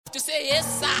to say,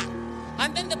 yes, sir.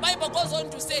 And then the Bible goes on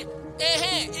to say,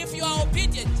 if you are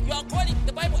obedient, you are calling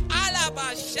the Bible,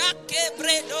 Alaba Shake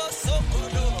Bredo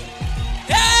Sokodo.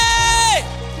 Hey!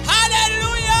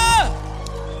 Hallelujah!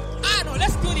 No,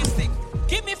 let's do this thing.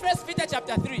 Give me 1 Peter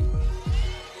chapter 3.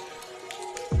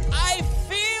 I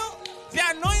feel the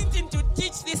anointing to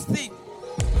teach this thing.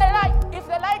 If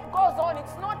the light goes on,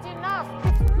 it's not enough.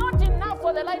 It's not enough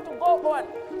for the light to go on.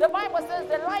 The Bible says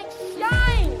the light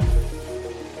shines.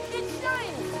 It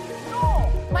shines.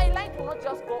 No, my light will not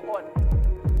just go on.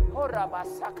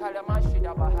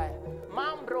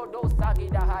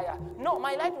 No,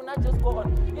 my light will not just go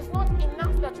on. It's not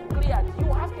enough that you cleared.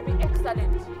 You have to be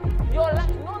excellent. Your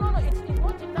light, no. It's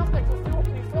not enough that you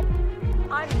feel.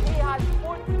 And He has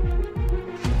put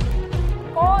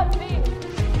all things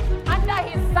under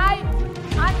His side,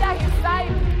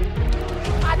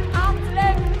 at arm's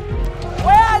length.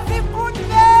 Where has He put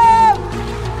them?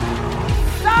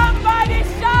 Somebody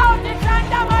shout, it's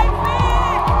under my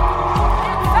feet.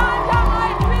 It's under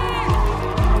my feet.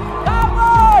 Come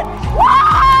on.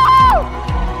 Wow!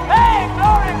 Hey,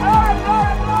 glory, glory,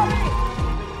 glory, glory.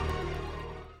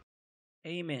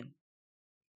 Amen.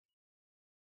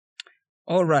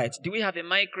 All right. Do we have a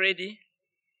mic ready?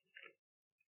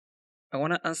 I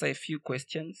want to answer a few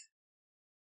questions.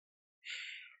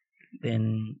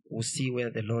 Then we'll see where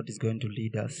the Lord is going to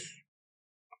lead us.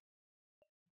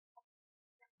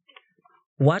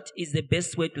 What is the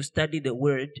best way to study the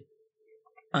Word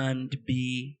and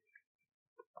be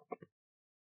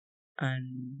by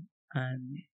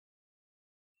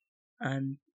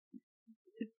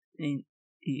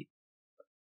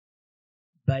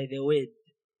the Word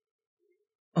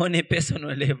on a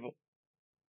personal level?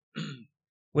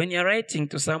 When you're writing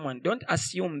to someone, don't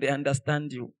assume they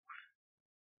understand you.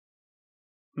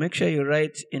 Make sure you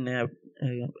write in a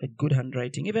good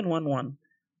handwriting, even 1-1.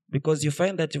 Because you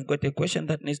find that you've got a question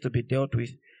that needs to be dealt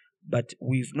with, but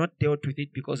we've not dealt with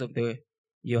it because of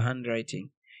your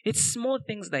handwriting. It's small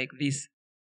things like this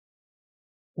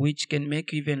which can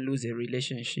make you even lose a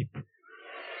relationship.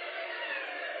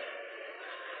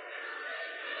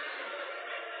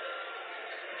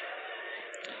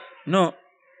 No.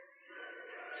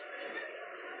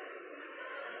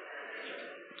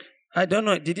 I don't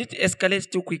know. Did it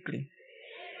escalate too quickly?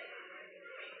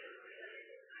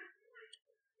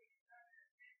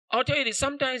 I'll tell you this.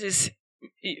 Sometimes it's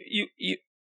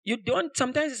you don't.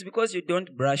 Sometimes it's because you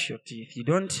don't brush your teeth. You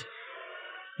don't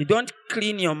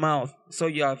clean your mouth, so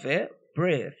you have a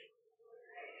breath.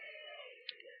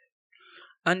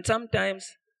 And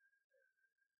sometimes,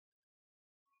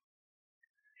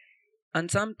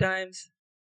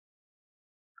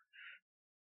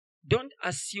 don't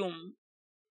assume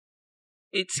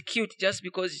it's cute just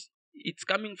because it's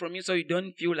coming from you, so you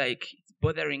don't feel like it's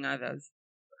bothering others.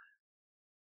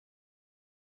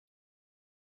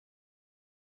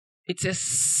 It's a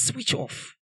switch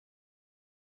off.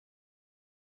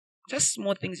 Just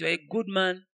small things. You're a good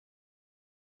man.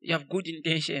 You have good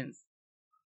intentions.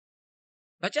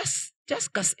 But just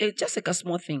like a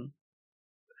small thing.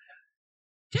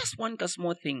 Just one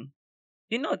small thing.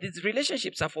 You know, these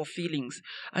relationships are for feelings.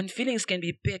 And feelings can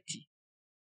be petty.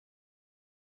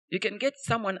 You can get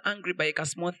someone angry by a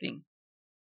small thing.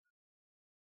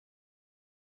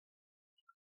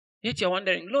 Yet you're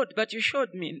wondering, Lord, but you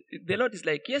showed me. The Lord is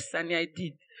like, yes, Sonny, I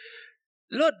did.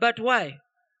 Lord, but why?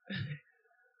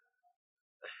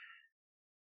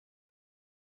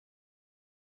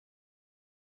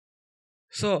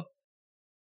 So,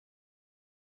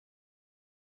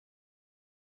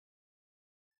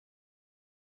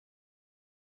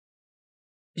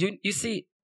 you see,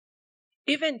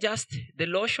 even just the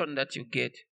lotion that you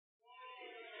get,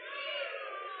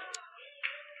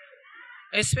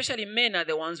 especially men are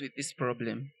the ones with this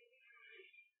problem.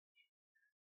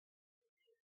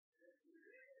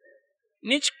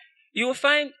 You will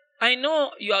find, I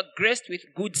know you are graced with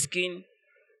good skin.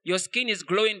 Your skin is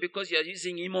glowing because you are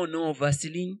using Immuno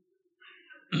Vaseline.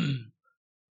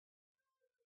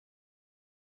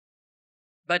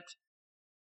 But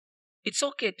it's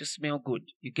okay to smell good.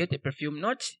 You get a perfume,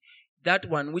 not that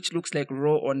one which looks like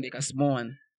raw on like a small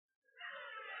one.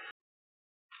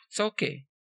 It's okay.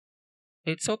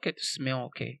 It's okay to smell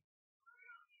okay.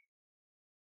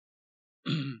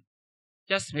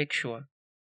 Just make sure.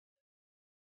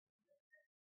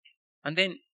 And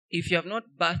then, if you have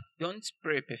not bathed, don't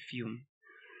spray perfume.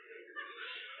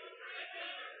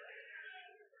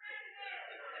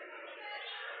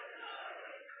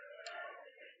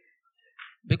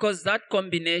 Because that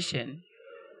combination,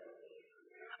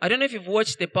 I don't know if you've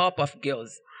watched the Powerpuff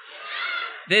Girls.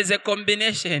 There's a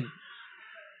combination.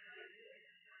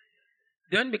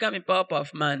 Don't become a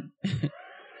powerpuff man.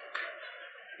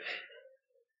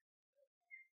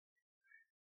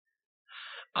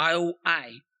 I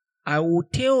will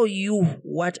tell you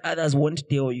what others won't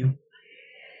tell you.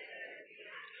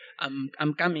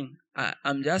 I'm coming.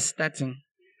 I'm just starting.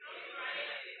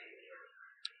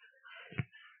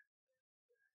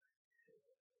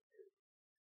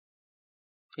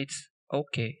 It's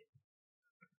okay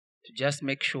to just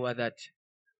make sure that.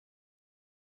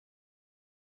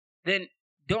 Then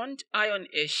don't iron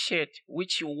a shirt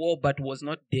which you wore but was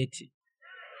not dirty.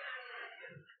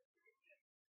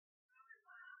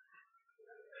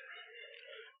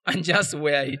 And just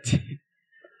wear it.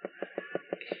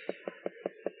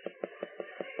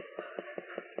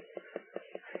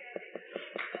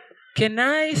 Can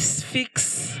I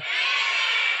fix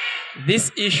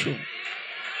this issue?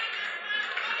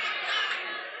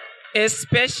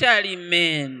 Especially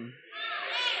men.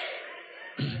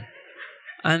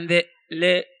 And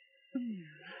I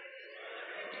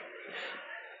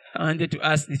wanted to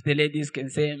ask if the ladies can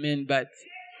say amen, but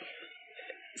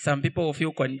some people will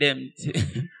feel condemned.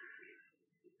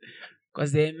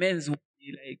 Because the amens will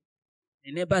be like,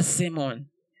 the neighbor Simon.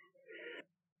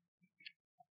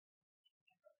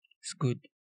 It's good.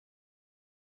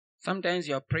 Sometimes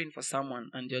you're praying for someone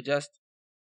and you're just.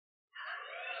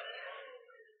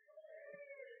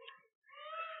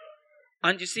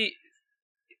 And you see,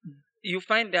 you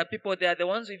find there are people, they are the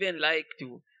ones who even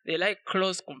they like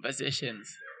close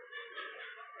conversations.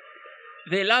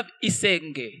 They love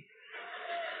isenge.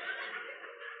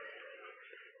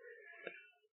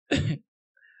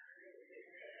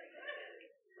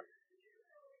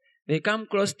 They come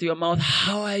close to your mouth.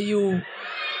 How are you?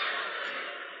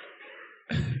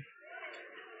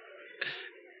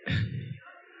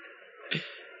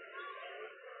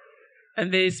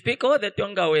 And they speak all the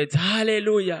Tonga words.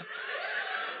 Hallelujah.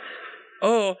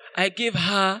 Oh, I give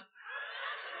her.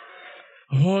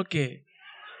 Okay.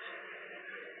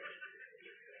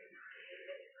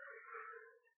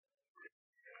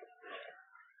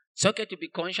 It's okay to be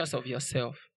conscious of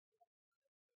yourself.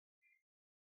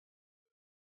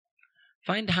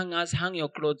 Find hangers, hang your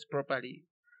clothes properly.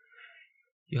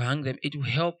 You hang them. It will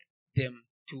help them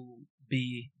to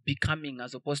be becoming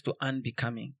as opposed to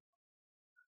unbecoming.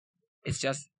 It's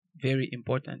just very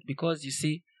important because you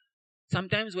see,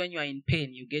 sometimes when you are in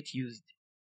pain, you get used.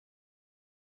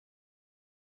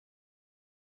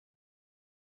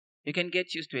 You can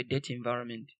get used to a dirty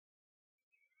environment.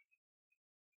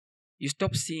 You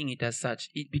stop seeing it as such.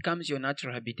 It becomes your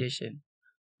natural habitation.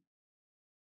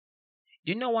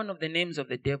 Do you know one of the names of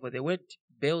the devil? The word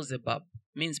Beelzebub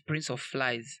means prince of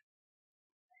flies.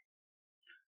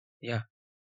 Yeah.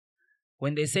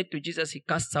 When they said to Jesus, he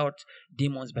casts out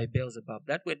demons by Beelzebub.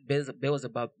 That word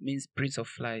Beelzebub means prince of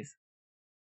flies.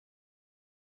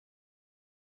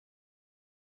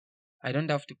 I don't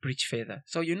have to preach further.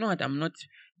 So you know what? I'm not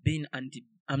being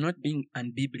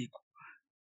unbiblical.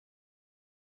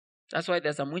 That's why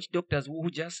there's some witch doctors who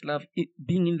just love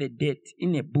being in the dirt,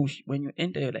 in a bush. When you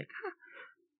enter, you're like,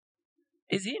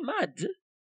 is he mad?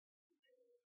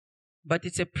 But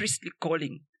it's a priestly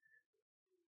calling.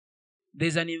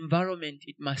 There's an environment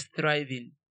it must thrive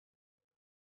in.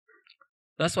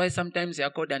 That's why sometimes they are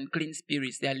called unclean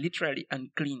spirits. They are literally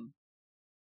unclean.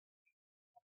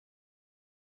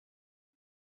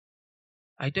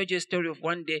 I told you a story of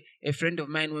one day, a friend of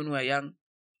mine when we were young,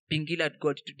 Pingila at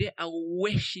God, today I will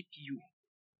worship you.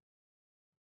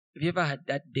 Have you ever had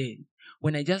that day?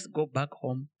 When I just go back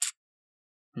home,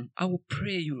 I will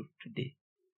pray you today.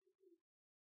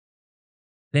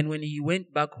 Then when he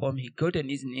went back home, he got on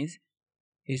his knees.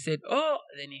 He said, oh,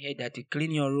 then he had that to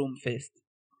clean your room first.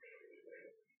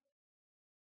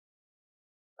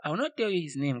 I will not tell you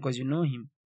his name because you know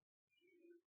him.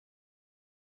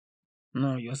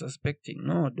 No, you're suspecting.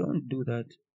 No, don't do that.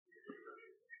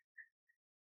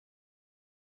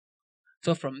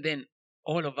 So from then,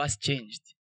 all of us changed.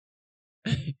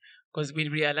 Because we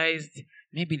realized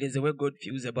maybe there's a way God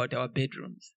feels about our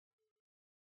bedrooms.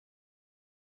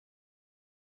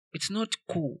 It's not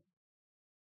cool.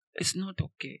 It's not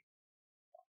okay.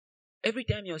 Every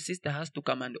time your sister has to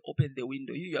come and open the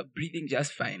window, you are breathing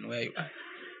just fine where you are.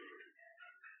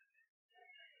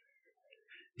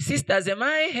 Sisters, am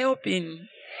I helping?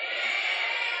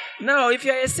 Now, if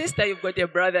you're a sister, you've got a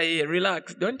brother here,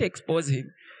 relax. Don't expose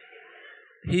him.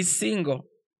 He's single.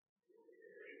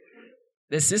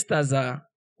 The sisters are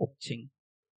watching.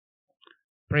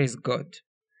 Praise God.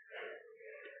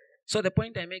 So the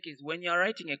point I make is when you're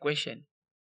writing a question,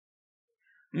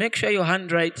 make sure your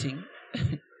handwriting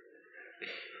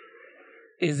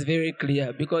is very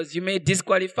clear because you may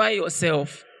disqualify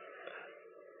yourself.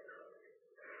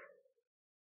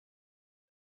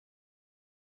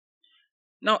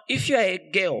 Now, if you are a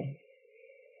girl,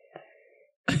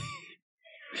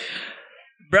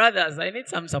 brothers, I need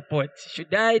some support.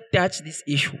 Should I touch this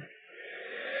issue?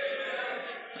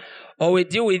 Or we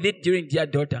deal with it during dear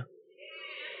daughter?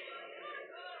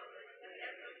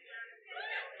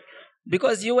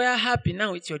 Because you were happy,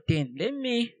 now it's your turn. Let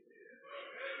me.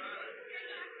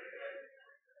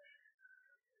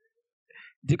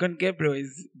 Deacon Gabriel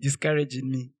is discouraging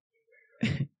me.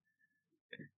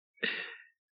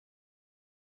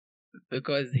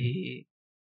 Because he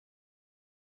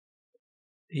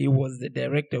was the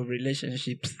director of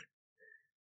relationships.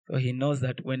 So he knows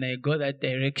that when I go that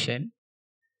direction,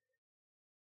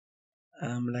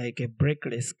 I'm like a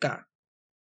brakeless car.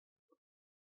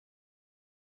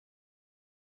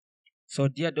 So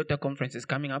dear daughter conference is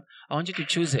coming up. I want you to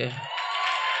choose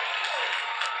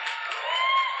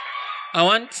I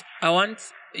want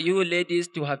you ladies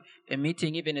to have a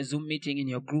meeting, even a Zoom meeting in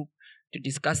your group to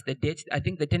discuss the date. I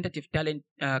think the tentative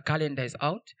calendar is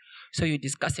out. So you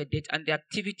discuss a date and the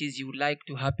activities you would like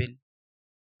to happen.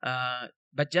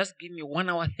 But just give me 1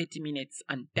 hour, 30 minutes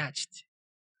untouched.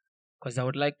 Because I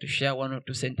would like to share 1 or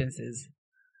 2 sentences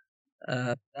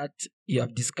that you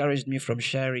have discouraged me from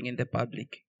sharing in the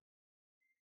public.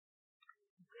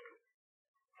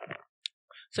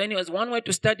 So anyways, one way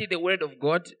to study the Word of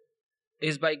God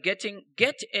is by get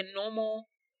a normal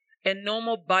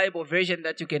Bible version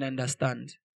that you can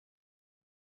understand.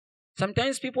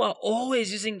 Sometimes people are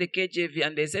always using the KJV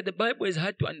and they say the Bible is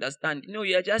hard to understand. No,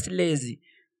 you are just lazy.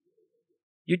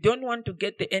 You don't want to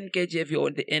get the NKJV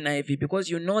or the NIV because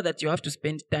you know that you have to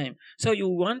spend time. So you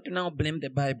want to now blame the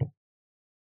Bible.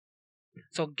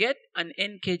 So get an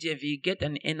NKJV, get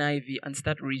an NIV and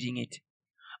start reading it.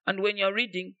 And when you're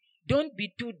reading, don't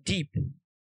be too deep.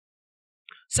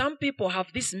 Some people have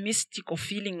this mystical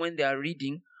feeling when they are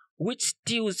reading, which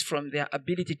steals from their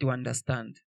ability to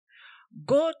understand.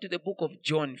 Go to the book of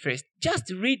John first.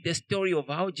 Just read the story of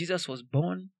how Jesus was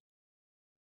born,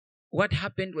 what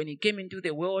happened when he came into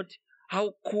the world,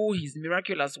 how cool his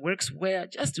miraculous works were.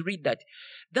 Just read that.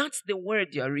 That's the word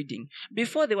you're reading.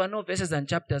 Before there were no verses and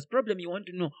chapters. Problem, you want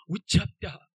to know which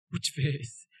chapter, which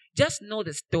verse. Just know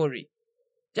the story.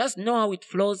 Just know how it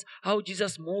flows, how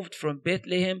Jesus moved from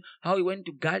Bethlehem, how he went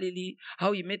to Galilee,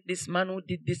 how he met this man who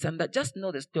did this and that. Just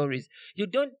know the stories. You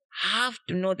don't have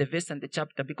to know the verse and the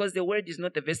chapter because the word is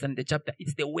not the verse and the chapter.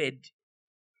 It's the word.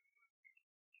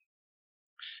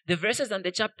 The verses and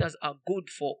the chapters are good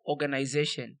for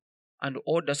organization and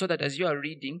order so that as you are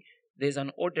reading, there's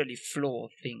an orderly flow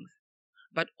of things.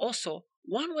 But also,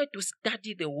 one way to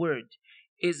study the word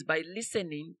is by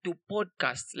listening to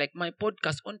podcasts, like my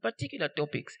podcast on particular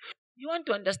topics. You want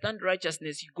to understand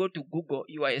righteousness, you go to Google,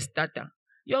 you are a starter.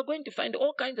 You are going to find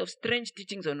all kinds of strange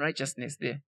teachings on righteousness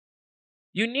there.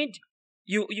 You need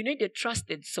a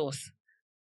trusted source.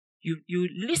 You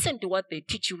listen to what they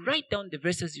teach, you write down the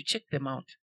verses, you check them out.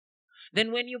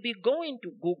 Then when you be going to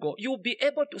Google, you'll be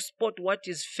able to spot what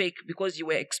is fake because you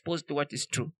were exposed to what is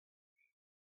true.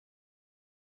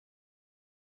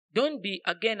 Don't be,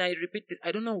 again, I repeat it,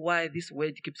 I don't know why this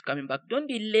word keeps coming back. Don't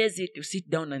be lazy to sit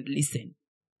down and listen.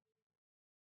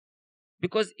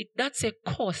 Because that's a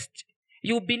cost.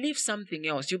 You believe something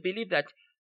else. You believe that,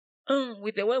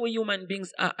 with the way we human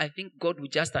beings are, I think God will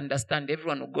just understand.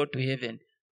 Everyone will go to heaven.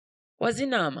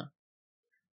 Wazinama.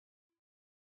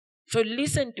 So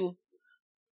listen to,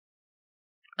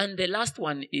 and the last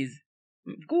one is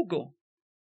Google.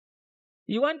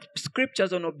 You want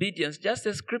scriptures on obedience, just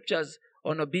the scriptures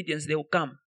on obedience, they will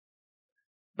come.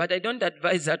 But I don't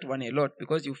advise that one a lot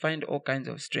because you find all kinds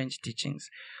of strange teachings.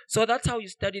 So that's how you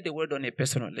study the word on a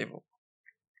personal level.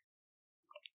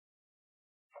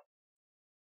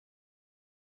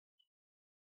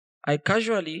 I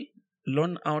casually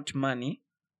loan out money,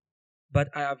 but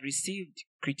I have received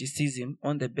criticism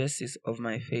on the basis of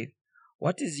my faith.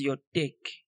 What is your take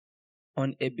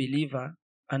on a believer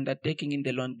undertaking in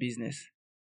the loan business?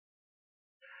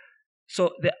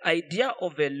 So the idea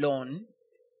of a loan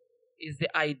is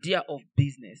the idea of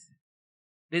business.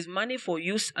 There's money for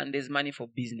use and there's money for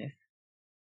business.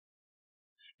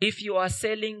 If you are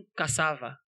selling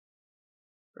cassava,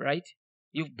 right?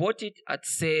 You've bought it at,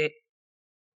 say,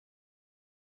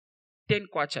 10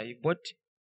 kwacha. You bought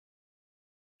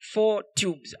 4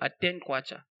 tubes at 10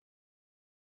 kwacha.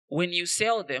 When you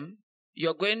sell them,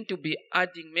 you're going to be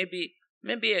adding maybe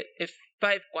a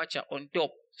 5 kwacha on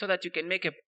top so that you can make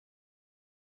a...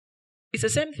 It's the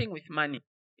same thing with money.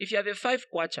 If you have a 5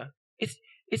 kwacha,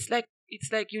 it's like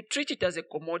you treat it as a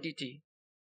commodity.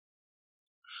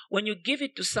 When you give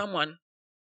it to someone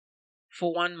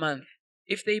for 1 month,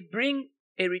 if they bring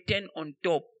a return on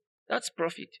top, that's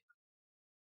profit.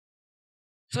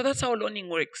 So that's how loaning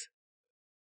works.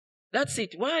 That's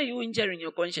it. Why are you injuring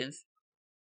your conscience?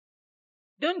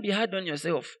 Don't be hard on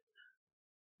yourself.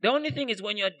 The only thing is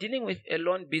when you're dealing with a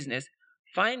loan business,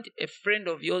 find a friend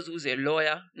of yours who's a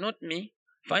lawyer, not me.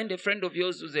 Find a friend of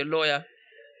yours who's a lawyer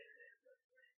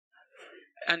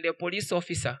and a police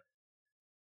officer,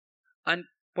 and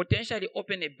potentially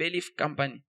open a bailiff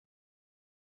company.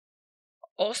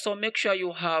 Also, make sure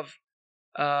you have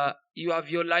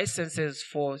your licenses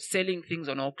for selling things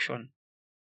on auction.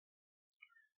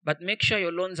 But make sure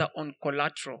your loans are on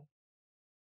collateral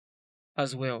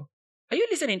as well. Are you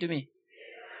listening to me?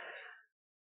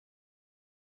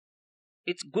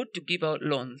 It's good to give out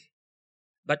loans,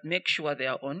 but make sure they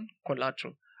are on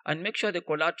collateral. And make sure the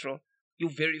collateral, you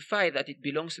verify that it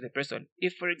belongs to the person.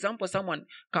 If, for example, someone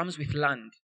comes with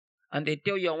land and they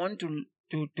tell you, I want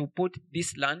to put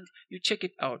this land, you check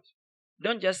it out.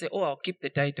 Don't just say, oh, I'll keep the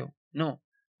title. No.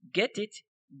 Get it,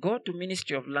 go to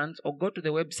Ministry of Lands or go to the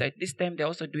website. This time they're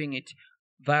also doing it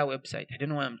via website. I don't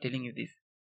know why I'm telling you this.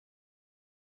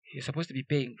 You're supposed to be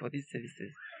paying for these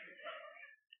services.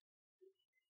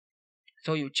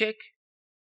 So you check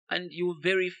and you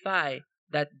verify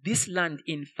that this land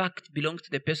in fact belongs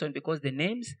to the person because the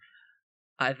names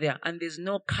are there and there's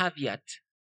no caveat.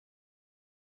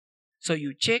 So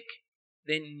you check,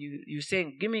 then you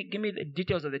say, give me the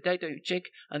details of the title, you check,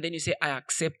 and then you say, I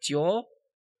accept your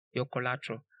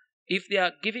collateral. If they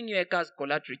are giving you a car as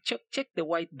collateral, check the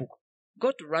white book.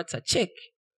 Go to RATSA, check.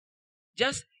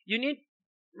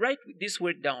 Write this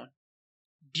word down.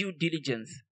 Due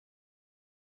diligence.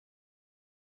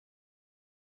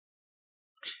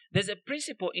 There's a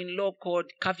principle in law called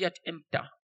caveat emptor.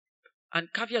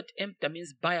 And caveat emptor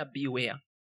means buyer beware.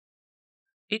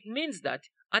 It means that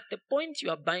at the point you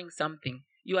are buying something,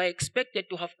 you are expected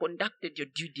to have conducted your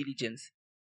due diligence.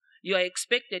 You are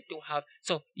expected to have,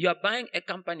 so you are buying a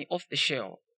company off the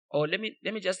shelf. Or let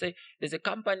me just say, there's a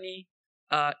company,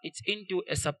 it's into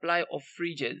a supply of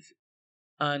fridges.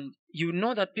 And you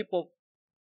know that people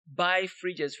buy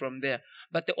fridges from there.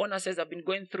 But the owner says, I've been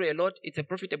going through a lot. It's a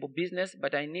profitable business,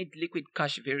 but I need liquid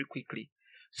cash very quickly.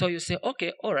 So you say,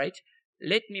 okay, all right,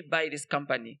 let me buy this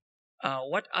company.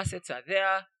 What assets are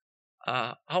there?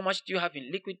 How much do you have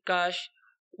in liquid cash?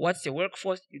 What's your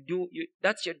workforce?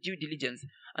 That's your due diligence.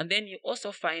 And then you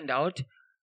also find out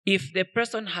if the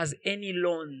person has any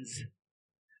loans.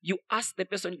 You ask the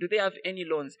person, do they have any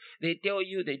loans? They tell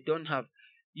you they don't have.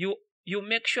 You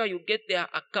make sure you get their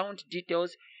account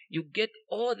details. You get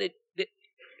all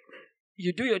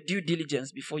you do your due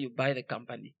diligence before you buy the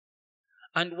company.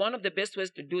 And one of the best ways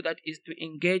to do that is to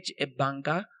engage a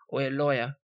banker or a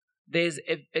lawyer. There's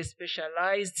a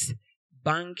specialized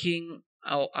banking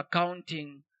or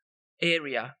accounting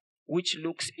area which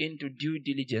looks into due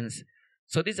diligence.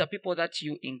 So these are people that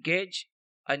you engage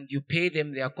and you pay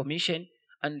them their commission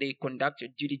and they conduct your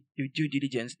due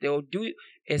diligence. They will do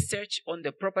a search on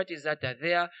the properties that are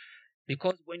there,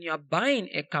 because when you are buying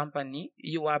a company,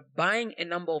 you are buying a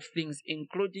number of things,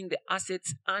 including the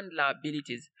assets and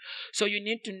liabilities. So you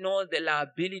need to know the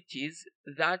liabilities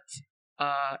that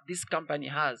this company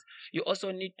has. You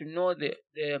also need to know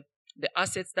the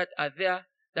assets that are there,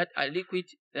 that are liquid,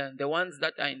 the ones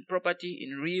that are in property,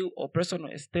 in real or personal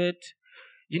estate.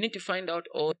 You need to find out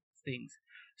all these things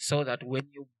so that when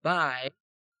you buy,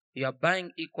 you are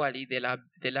buying equally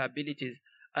the liabilities.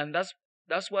 And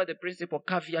that's where the principle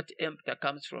caveat emptor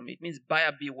comes from. It means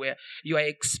buyer beware. You are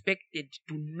expected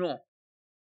to know.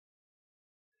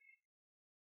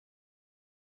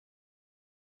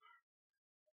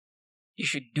 You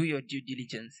should do your due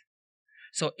diligence.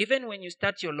 So even when you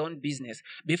start your loan business,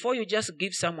 before you just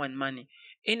give someone money,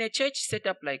 in a church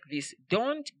setup like this,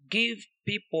 don't give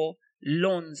people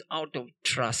loans out of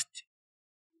trust.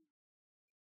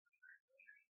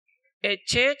 A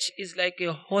church is like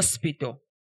a hospital.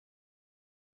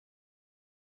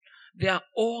 There are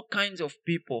all kinds of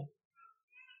people.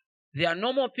 There are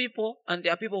normal people and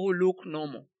there are people who look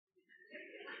normal.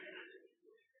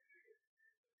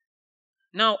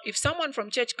 Now, if someone from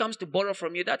church comes to borrow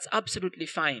from you, that's absolutely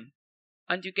fine.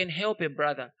 And you can help a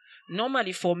brother.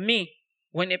 Normally, for me,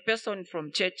 when a person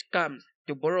from church comes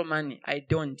to borrow money, I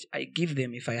don't. I give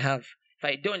them if I have. If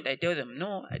I don't, I tell them,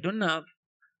 no, I don't have.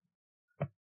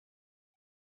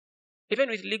 Even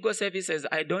with legal services,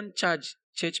 I don't charge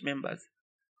church members.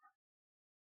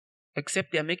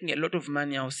 Except they're making a lot of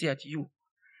money, I'll see at you.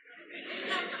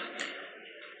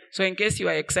 So in case you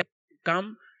are excited to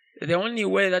come, the only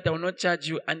way that I will not charge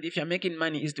you, and if you're making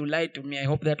money, is to lie to me. I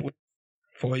hope that works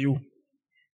for you.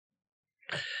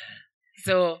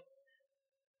 So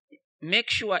make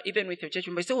sure, even with your church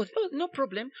members, say, oh, no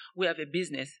problem, we have a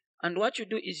business. And what you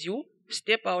do is you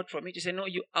step out from it. You say, no,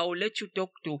 I'll let you talk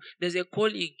to, there's a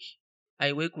colleague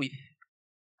I work with.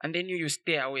 And then you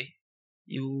stay away.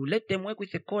 You let them work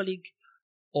with a colleague,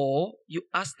 or you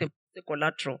ask them the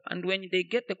collateral. And when they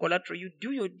get the collateral, you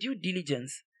do your due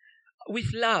diligence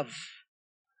with love.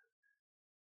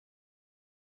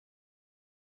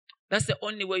 That's the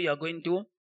only way you are going to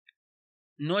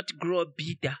not grow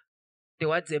bitter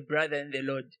towards a brother in the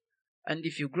Lord. And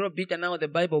if you grow bitter now, the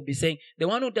Bible will be saying, the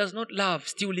one who does not love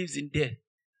still lives in death.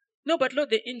 No, but Lord,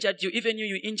 they injured you. Even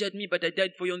you injured me, but I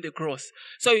died for you on the cross.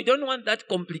 So you don't want that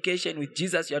complication with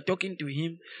Jesus. You're talking to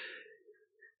him.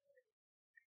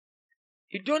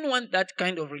 You don't want that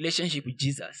kind of relationship with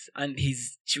Jesus and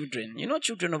his children. You know,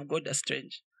 children of God are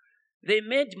strange. They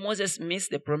made Moses miss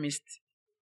the promised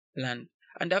land.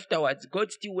 And afterwards,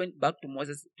 God still went back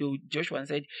to Joshua and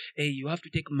said, hey, you have to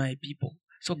take my people.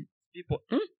 So people,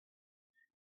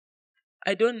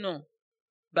 I don't know.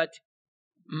 But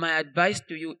my advice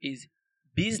to you is,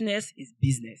 business is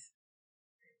business.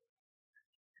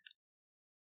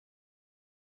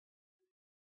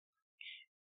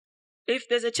 If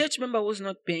there's a church member who's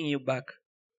not paying you back,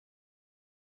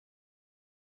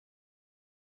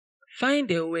 find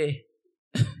a way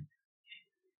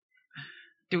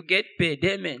to get paid.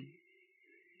 Amen.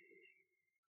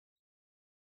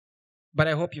 But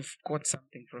I hope you've caught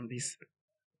something from this.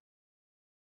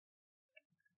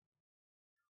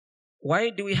 Why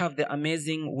do we have the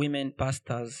amazing women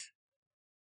pastors?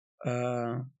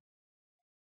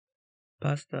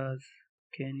 Pastors,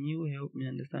 can you help me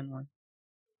understand why?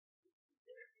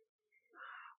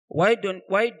 Why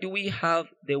do we have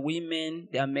the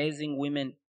amazing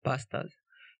women pastors?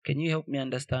 Can you help me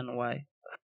understand why?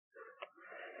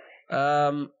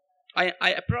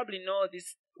 I probably know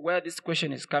where this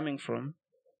question is coming from.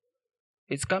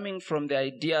 It's coming from the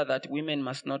idea that women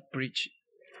must not preach.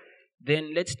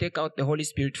 Then let's take out the Holy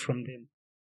Spirit from them.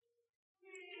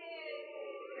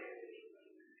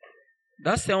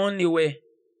 That's the only way.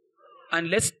 And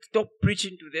let's stop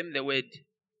preaching to them the word.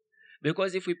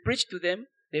 Because if we preach to them,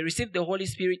 they receive the Holy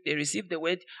Spirit, they receive the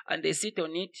word, and they sit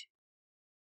on it.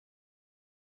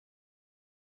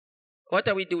 What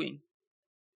are we doing?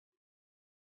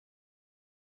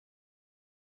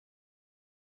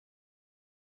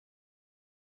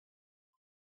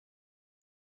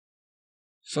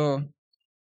 So,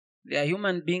 they are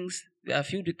human beings. They are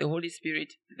filled with the Holy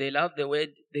Spirit. They love the word.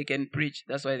 They can preach.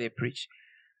 That's why they preach.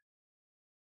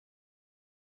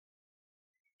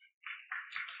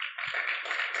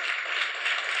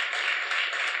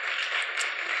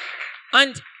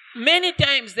 And many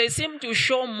times they seem to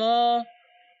show more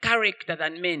character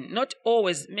than men. Not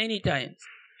always, many times.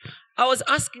 I was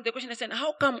asking the question, I said,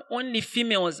 how come only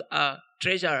females are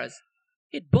treasurers?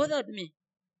 It bothered me.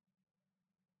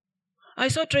 I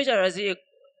saw treasurers here.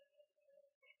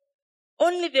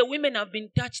 Only the women have been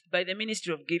touched by the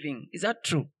ministry of giving. Is that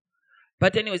true?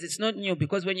 But anyways, it's not new,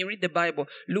 because when you read the Bible,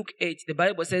 Luke 8, the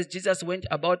Bible says Jesus went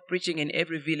about preaching in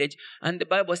every village. And the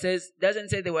Bible doesn't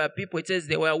say there were people, it says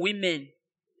there were women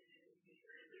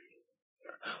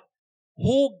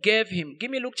who gave him.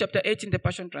 Give me Luke chapter 8 in the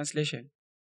Passion Translation.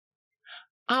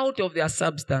 Out of their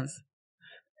substance.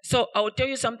 So I will tell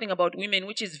you something about women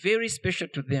which is very special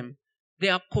to them. They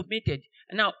are committed.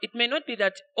 Now, it may not be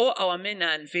that all our men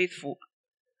are unfaithful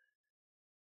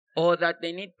or that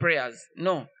they need prayers.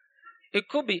 No. It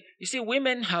could be, you see,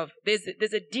 women there's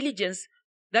a diligence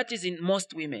that is in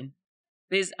most women.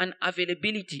 There's an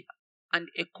availability and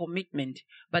a commitment.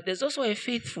 But there's also a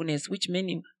faithfulness which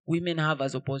many women have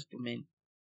as opposed to men.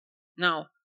 Now,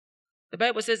 the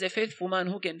Bible says a faithful man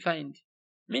who can find.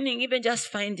 Meaning even just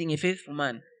finding a faithful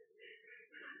man.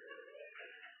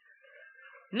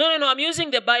 No, I'm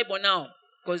using the Bible now.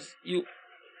 Because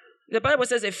the Bible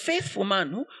says a faithful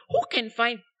man who can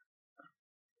find.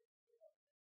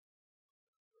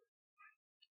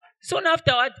 Soon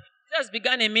afterward, Jesus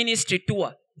began a ministry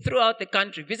tour throughout the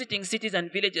country, visiting cities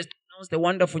and villages to announce the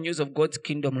wonderful news of God's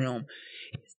kingdom realm.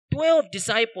 12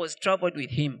 disciples traveled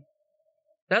with him.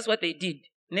 That's what they did.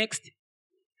 Next.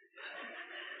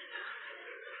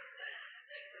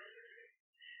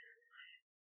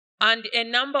 And a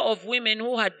number of women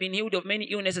who had been healed of many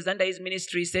illnesses under his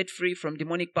ministry set free from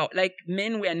demonic power. Like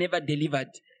men were never delivered.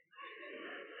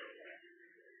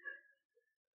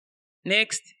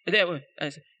 Next.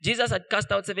 Jesus had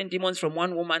cast out 7 demons from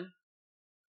one woman.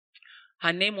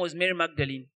 Her name was Mary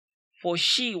Magdalene, for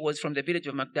she was from the village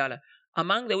of Magdala.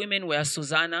 Among the women were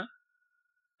Susanna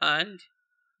and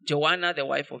Joanna, the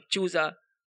wife of Chuza,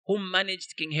 who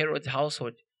managed King Herod's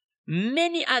household.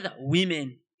 Many other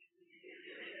women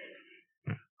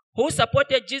who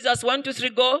supported Jesus. 1, 2, 3,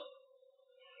 go.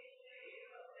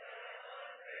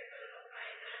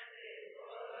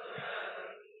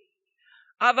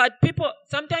 I've had people,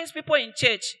 sometimes people in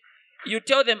church, you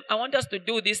tell them, I want us to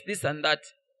do this, this, and that.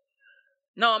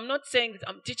 Now, I'm not saying that,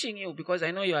 I'm teaching you because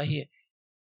I know you are here.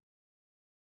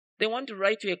 They want to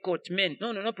write you a quote. Men,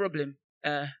 no problem.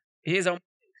 Here's how much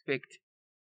I expect.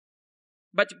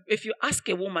 But if you ask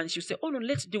a woman, she'll say, oh no,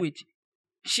 let's do it.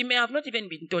 She may have not even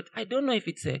been taught. I don't know if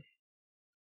it's a...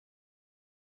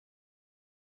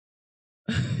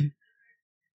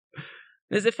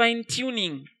 There's a fine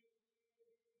tuning.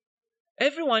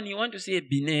 Everyone, you want to see a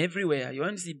binet everywhere. You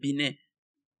want to see binet.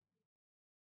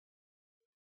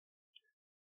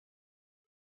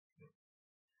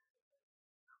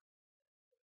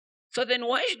 So then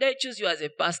why should I choose you as a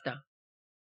pastor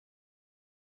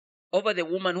over the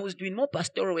woman who's doing more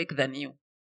pastoral work than you?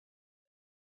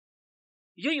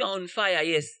 You are on fire,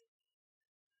 yes.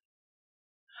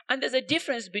 And there's a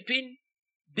difference between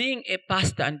being a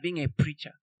pastor and being a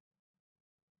preacher.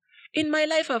 In my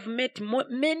life, I've met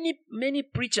many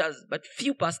preachers, but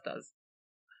few pastors.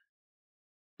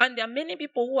 And there are many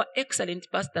people who are excellent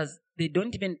pastors. They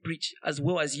don't even preach as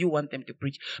well as you want them to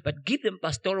preach. But give them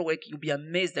pastoral work, you'll be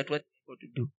amazed at what they're able to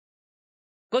do.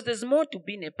 Because there's more to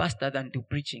being a pastor than to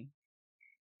preaching.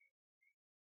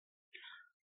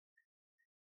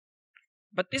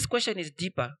 But this question is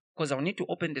deeper because I'll need to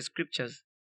open the scriptures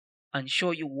and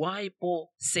show you why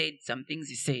Paul said some things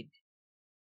he said.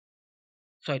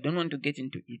 So I don't want to get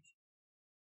into it.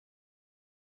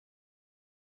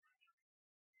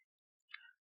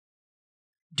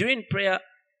 During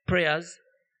prayers,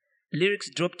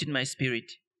 lyrics dropped in my spirit.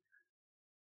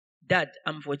 Dad,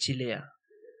 I'm for Chilea.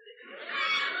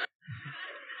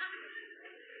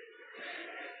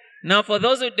 Now, for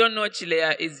those who don't know,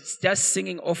 Chilea is just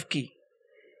singing off key.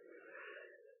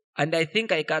 And I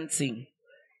think I can't sing.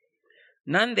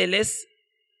 Nonetheless,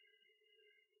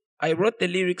 I wrote the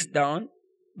lyrics down,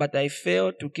 but I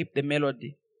failed to keep the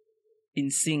melody in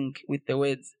sync with the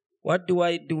words. What do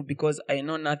I do? Because I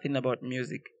know nothing about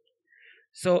music.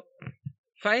 So,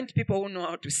 find people who know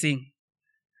how to sing.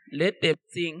 Let them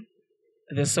sing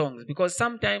the songs. Because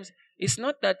sometimes it's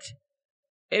not that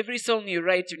every song you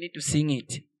write, you need to sing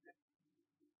it.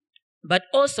 But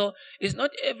also, it's not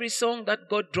every song that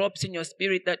God drops in your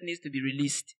spirit that needs to be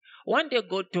released. One day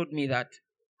God told me that.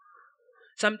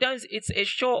 Sometimes it's a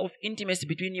show of intimacy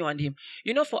between you and Him.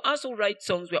 You know, for us who write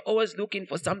songs, we're always looking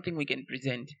for something we can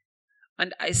present.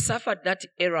 And I suffered that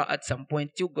error at some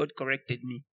point till God corrected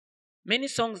me. Many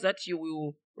songs that you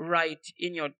will write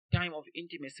in your time of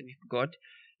intimacy with God,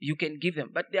 you can give them.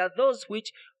 But there are those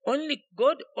which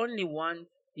God only wants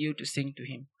you to sing to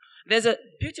Him. There's a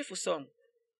beautiful song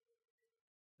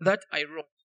that I wrote.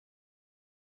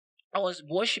 I was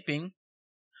worshiping,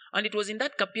 and it was in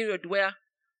that period where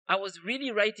I was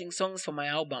really writing songs for my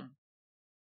album.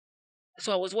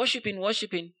 So I was worshiping,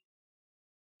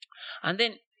 and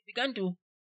then I began to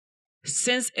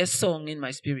sense a song in my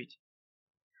spirit.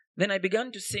 Then I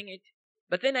began to sing it,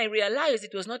 but then I realized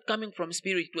it was not coming from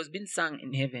spirit, it was being sung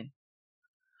in heaven.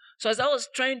 So as I was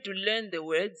trying to learn the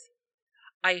words,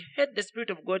 I heard the Spirit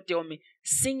of God tell me,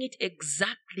 sing it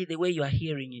exactly the way you are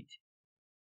hearing it.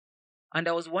 And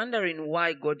I was wondering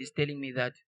why God is telling me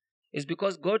that. It's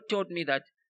because God told me that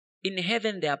in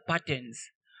heaven there are patterns.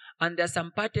 And there are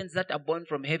some patterns that are born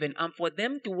from heaven. And for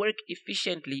them to work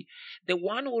efficiently, the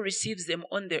one who receives them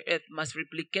on the earth must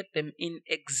replicate them in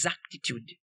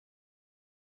exactitude.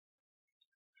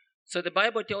 So the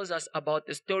Bible tells us about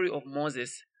the story of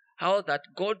Moses, how that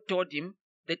God told him,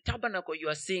 the tabernacle you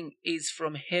are seeing is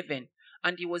from heaven.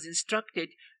 And he was instructed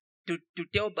to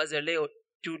tell Bezalel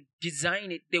to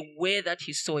design it the way that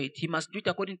he saw it. He must do it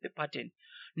according to the pattern.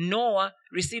 Noah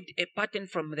received a pattern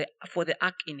for the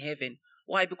ark in heaven.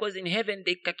 Why? Because in heaven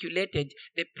they calculated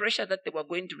the pressure that they were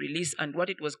going to release and what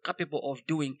it was capable of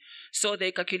doing. So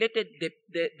they calculated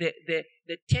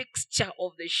the texture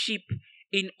of the ship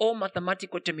in all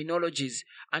mathematical terminologies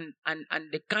and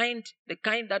the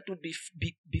kind that would be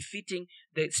befitting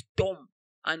the storm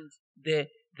and the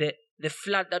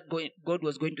flood that God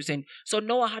was going to send. So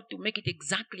Noah had to make it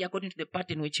exactly according to the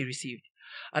pattern which he received.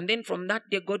 And then from that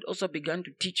day, God also began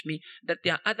to teach me that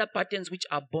there are other patterns which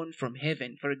are born from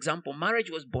heaven. For example,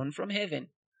 marriage was born from heaven.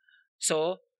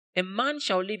 So a man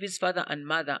shall leave his father and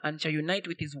mother and shall unite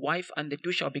with his wife, and the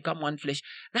two shall become one flesh.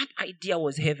 That idea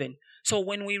was heaven. So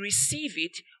when we receive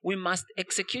it, we must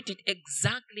execute it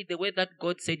exactly the way that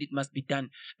God said it must be done.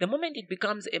 The moment it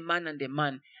becomes a man and a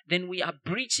man, then we are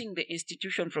breaching the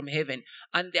institution from heaven,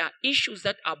 and there are issues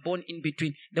that are born in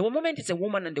between. The moment it's a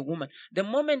woman and a woman, the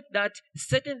moment that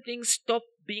certain things stop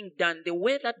being done the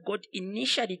way that God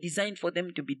initially designed for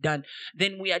them to be done,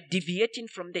 then we are deviating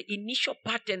from the initial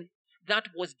pattern that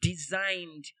was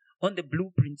designed on the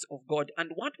blueprints of God.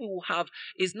 And what we will have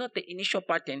is not the initial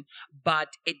pattern, but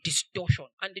a distortion.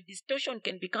 And the distortion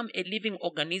can become a living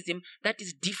organism that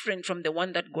is different from the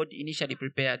one that God initially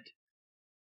prepared.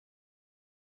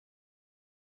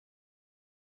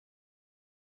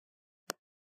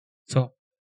 So,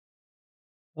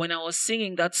 when I was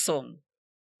singing that song,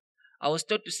 I was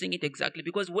taught to sing it exactly,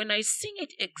 because when I sing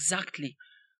it exactly,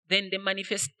 then the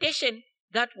manifestation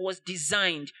that was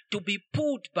designed to be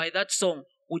pulled by that song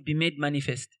would be made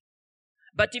manifest.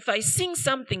 But if I sing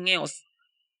something else,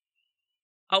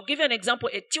 I'll give you an example.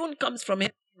 A tune comes from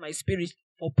heaven in my spirit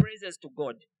for praises to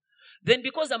God. Then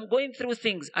because I'm going through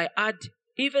things, I add,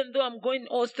 even though I'm going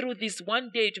all through this,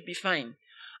 one day to be fine.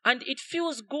 And it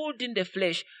feels good in the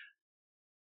flesh.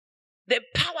 The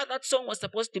power that song was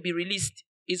supposed to be released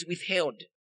is withheld.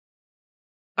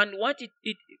 And what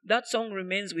that song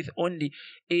remains with only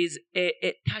is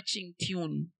a touching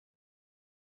tune.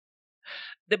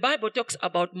 The Bible talks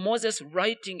about Moses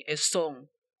writing a song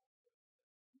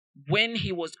when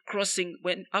he was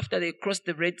after they crossed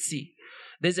the Red Sea.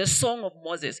 There's a song of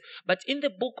Moses. But in the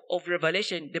book of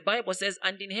Revelation, the Bible says,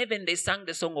 and in heaven they sang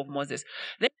the song of Moses.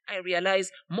 Then I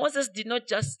realized Moses did not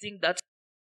just sing that.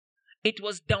 It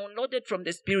was downloaded from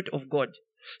the Spirit of God.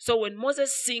 So when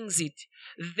Moses sings it,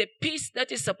 the peace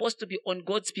that is supposed to be on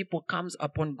God's people comes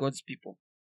upon God's people.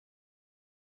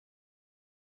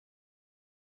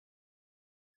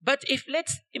 But if,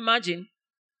 let's imagine,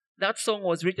 that song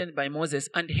was written by Moses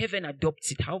and heaven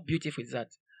adopts it, how beautiful is that?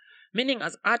 Meaning,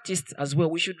 as artists as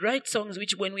well, we should write songs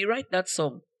which, when we write that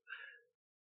song,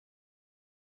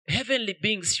 heavenly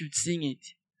beings should sing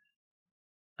it.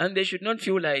 And they should not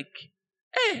feel like,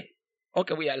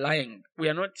 okay, we are lying. We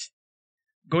are not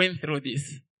going through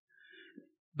this.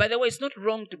 By the way, it's not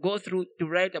wrong to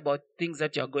write about things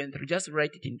that you're going through. Just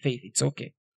write it in faith. It's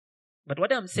okay. But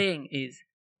what I'm saying is,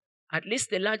 at least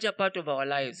the larger part of our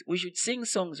lives, we should sing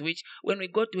songs which, when we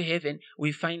go to heaven,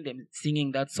 we find them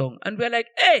singing that song. And we're like,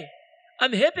 hey,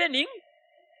 I'm happening.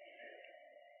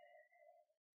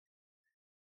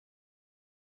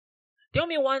 Tell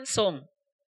me one song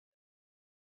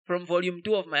from volume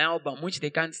 2 of my album which they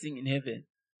can't sing in heaven.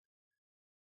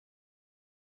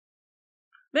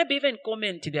 Maybe even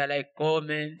comment. They're like,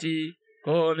 comment,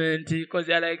 because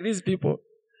they're like these people.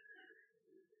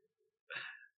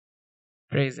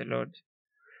 Praise the Lord.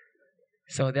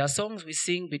 So there are songs we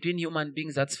sing between human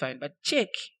beings, that's fine. But check.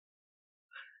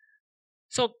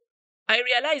 So I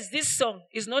realize this song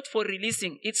is not for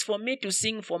releasing. It's for me to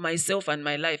sing for myself and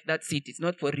my life. That's it. It's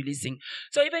not for releasing.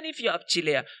 So even if you have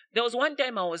chilea, there was one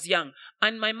time I was young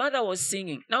and my mother was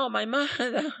singing. Now my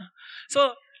mother,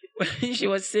 so when she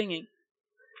was singing,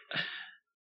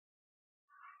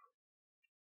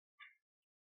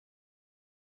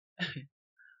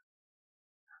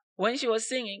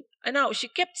 and now she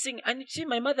kept singing, and see,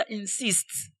 my mother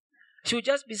insists. She would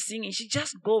just be singing. She's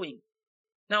just going.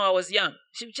 Now I was young.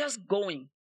 She was just going.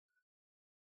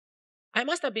 I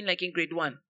must have been like in grade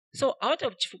 1. So out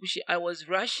of Chifukushi, I was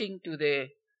rushing to the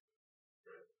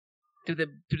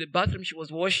bathroom she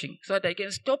was washing so that I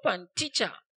can stop and teach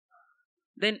her.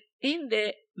 Then in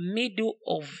the middle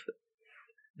of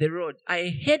the road,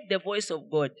 I heard the voice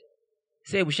of God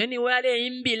say,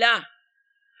 Imbila.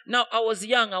 Now I was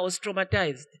young, I was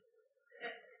traumatized.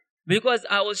 Because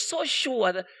I was so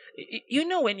sure that, you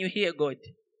know, when you hear God.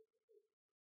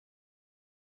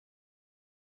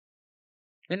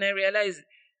 And I realized,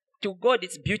 to God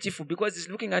it's beautiful because He's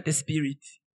looking at the spirit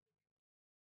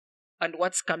and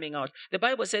what's coming out. The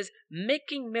Bible says,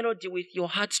 making melody with your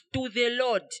heart to the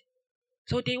Lord.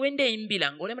 So they went there in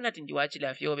Bilang.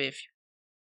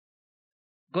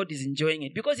 God is enjoying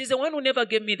it because He's the one who never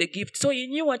gave me the gift. So He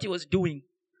knew what He was doing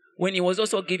when He was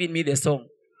also giving me the song.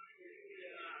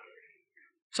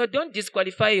 So don't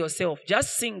disqualify yourself.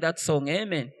 Just sing that song.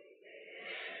 Amen.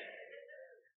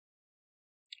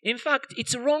 In fact,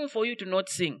 it's wrong for you to not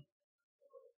sing.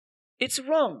 It's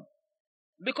wrong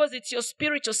because it's your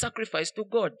spiritual sacrifice to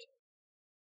God.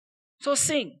 So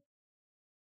sing.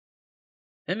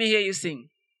 Let me hear you sing.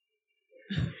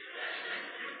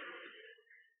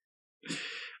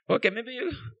 Okay, maybe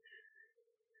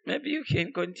you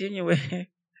can continue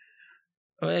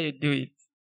where you do it.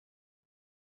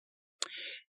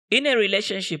 In a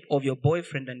relationship of your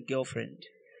boyfriend and girlfriend,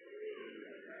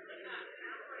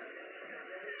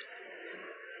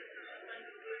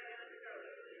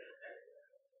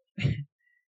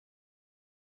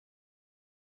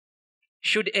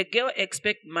 should a girl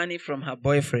expect money from her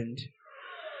boyfriend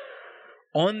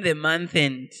on the month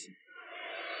end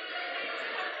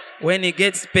when he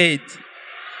gets paid?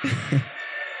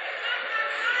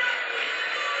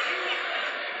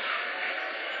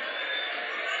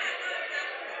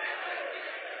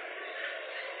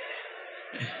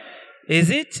 Is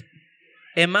it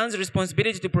a man's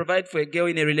responsibility to provide for a girl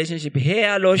in a relationship?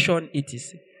 Hair, lotion,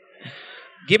 etc.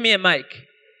 Give me a mic.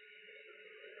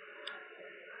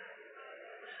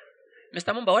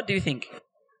 Mr. Mumba, what do you think?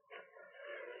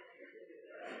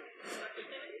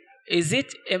 Is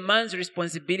it a man's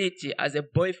responsibility as a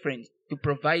boyfriend to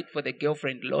provide for the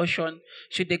girlfriend lotion?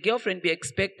 Should the girlfriend be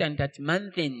expectant at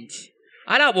month end? Should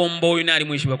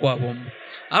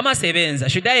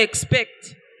I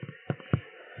expect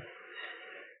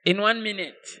in 1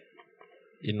 minute?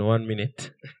 In 1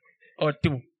 minute? Or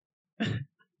 2?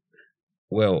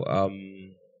 Well,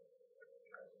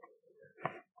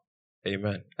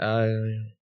 amen.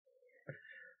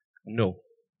 No.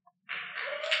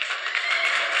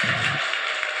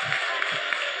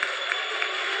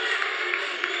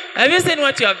 Have you seen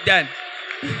what you have done?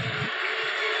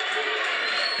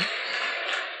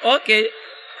 Okay,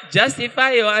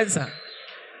 justify your answer.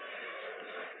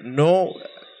 No.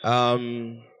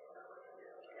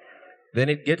 Then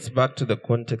it gets back to the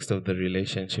context of the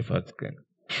relationship again.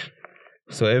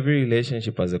 So every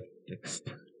relationship has a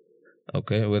context,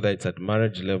 okay, whether it's at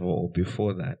marriage level or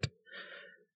before that.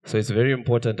 So it's very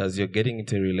important as you're getting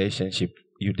into a relationship,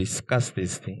 you discuss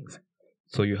these things.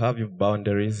 So you have your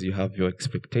boundaries, you have your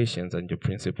expectations and your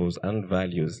principles and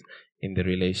values in the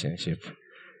relationship.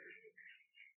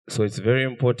 So it's very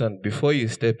important before you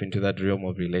step into that realm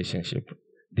of relationship,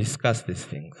 discuss these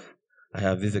things. I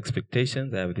have these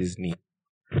expectations, I have these needs.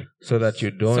 So that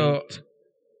you don't... So,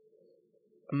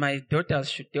 my daughters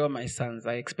should tell my sons,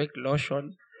 I expect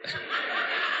lotion.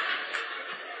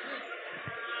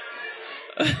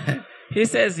 He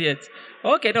says yes.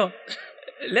 Okay, no.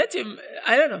 Let him,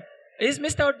 I don't know. Is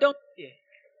Mr. Odong here?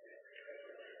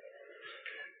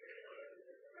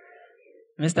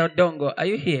 Mr. Odongo, are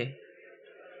you here?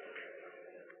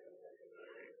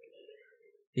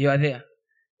 You are there.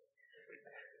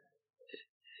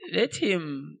 Let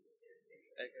him...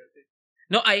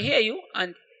 No, I hear you,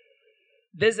 and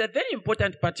there's a very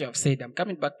important part you have said. I'm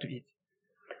coming back to it.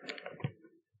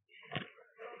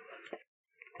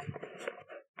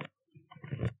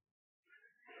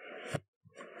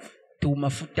 To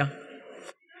mafuta.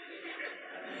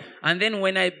 And then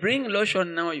when I bring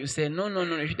lotion now, you say, no,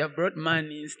 you should have brought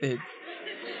money instead.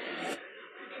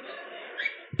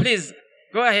 Please,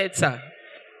 go ahead, sir.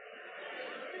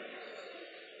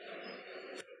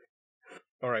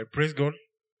 All right, praise God.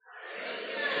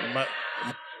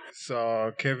 It's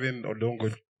Kevin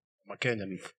Odongo,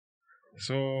 Kenyan.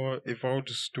 So if I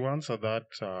was to answer that,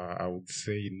 I would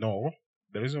say no.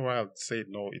 The reason why I would say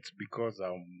no, it's because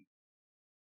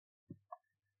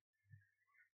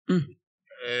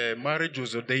marriage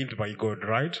was ordained by God,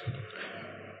 right?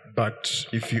 But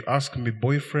if you ask me,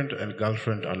 boyfriend and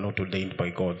girlfriend are not ordained by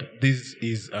God. This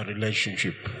is a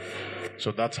relationship.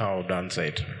 So that's how I would answer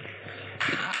it.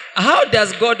 How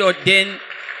does God ordain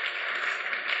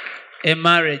a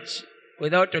marriage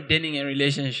without ordaining a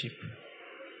relationship?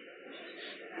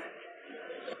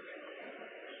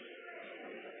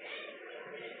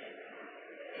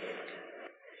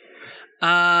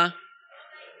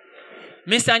 Mr.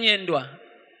 Nyendwa.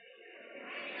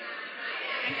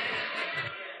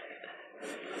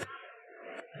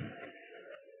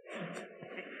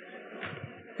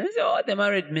 That's all the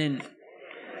married men.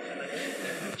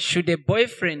 Should a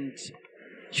girlfriend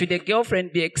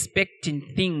be expecting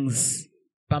things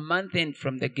per month end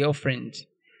from the girlfriend?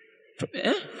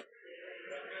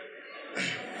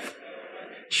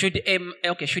 Should a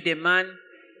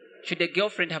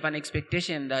girlfriend have an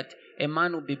expectation that a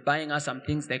man will be buying her some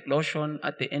things like lotion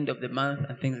at the end of the month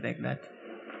and things like that?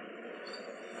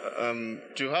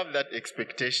 To have that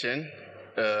expectation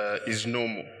is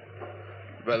normal.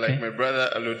 But like my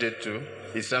brother alluded to,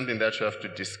 it's something that you have to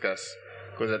discuss.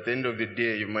 Because at the end of the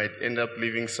day, you might end up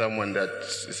leaving someone that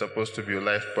is supposed to be your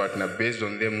life partner based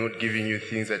on them not giving you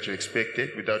things that you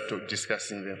expected without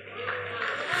discussing them.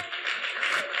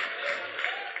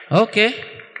 Okay.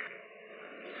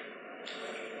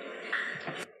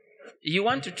 You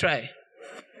want to try?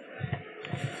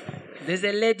 There's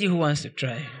a lady who wants to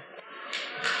try.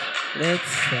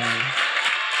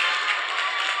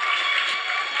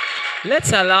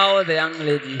 Let's allow the young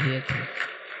lady here to...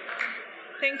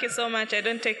 Thank you so much. I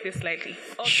don't take this lightly.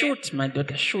 Okay. Shoot, my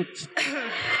daughter, shoot.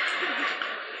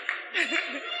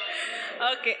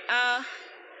 Okay.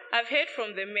 I've heard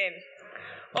from the men.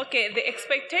 Okay, the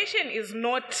expectation is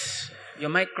not... Your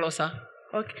mic closer.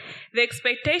 Okay. The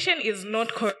expectation is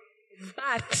not correct,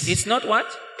 but... It's not what?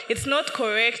 It's not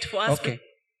correct for us to...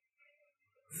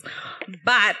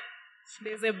 But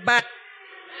there's a but.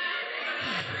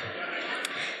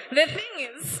 The thing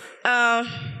is,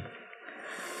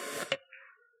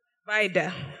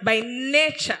 provider by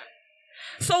nature.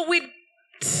 So we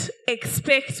don't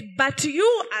expect, but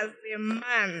you as a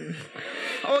man,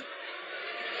 okay,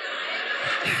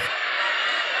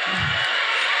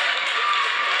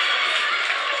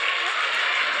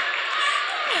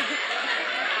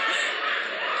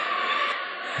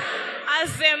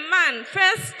 as a man,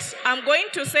 first I'm going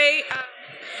to say,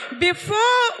 before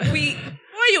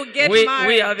you get married,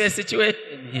 we have a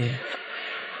situation here.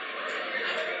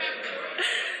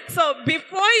 So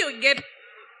before you get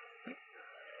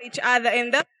each other,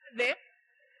 and that's where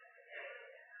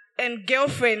the and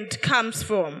girlfriend comes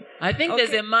from. I think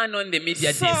there's a man on the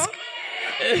media So desk.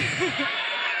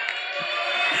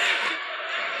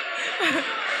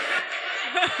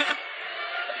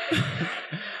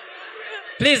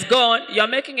 Please go on. You're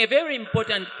making a very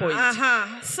important point.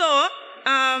 So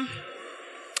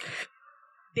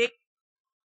they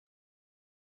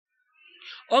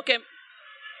Okay.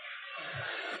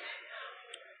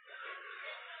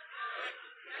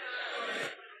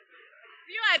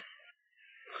 you are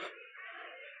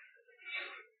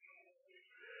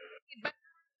but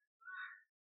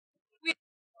with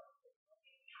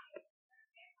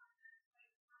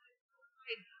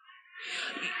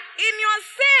in your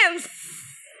sense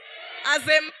as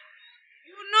a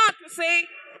you know to say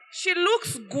she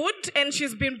looks good and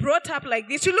she's been brought up like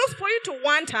this. She looks for you to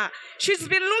want her. She's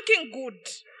been looking good.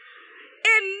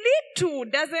 A little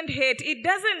doesn't hurt. It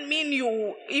doesn't mean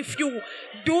you if you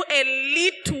do a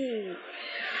little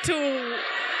to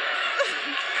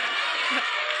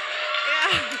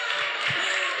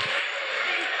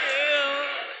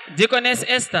yeah. Deaconess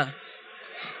Esther.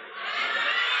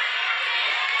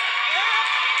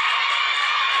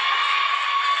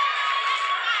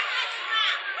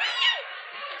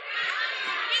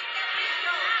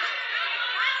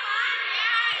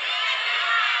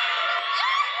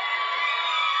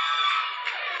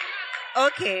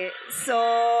 Okay,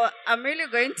 so I'm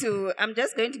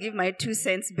just going to give my 2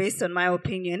 cents based on my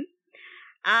opinion.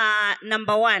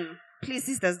 Number one, please,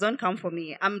 sisters, don't come for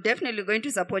me. I'm definitely going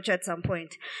to support you at some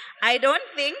point. I don't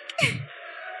think.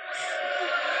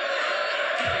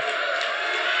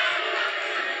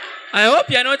 I hope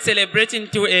you're not celebrating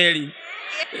too early.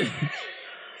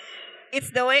 It's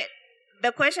the way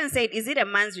the question said, is it a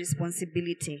man's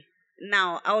responsibility?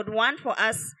 Now, I would want for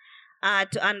us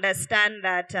to understand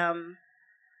that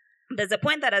there's a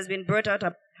point that has been brought out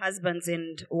of husbands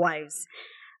and wives.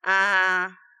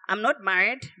 I'm not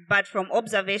married, but from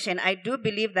observation, I do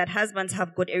believe that husbands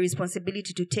have got a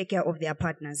responsibility to take care of their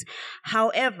partners.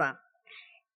 However,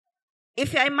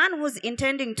 if you're a man who's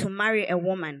intending to marry a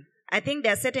woman, I think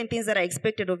there are certain things that are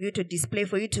expected of you to display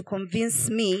for you to convince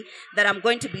me that I'm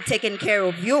going to be taking care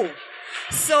of you.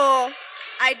 So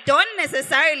I don't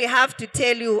necessarily have to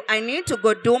tell you, I need to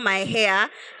go do my hair,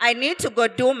 I need to go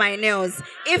do my nails.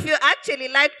 If you actually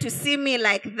like to see me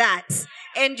like that,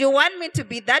 and you want me to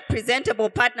be that presentable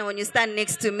partner when you stand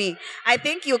next to me, I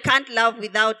think you can't love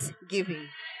without giving.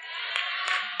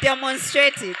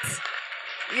 Demonstrate it.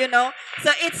 You know,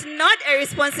 so it's not a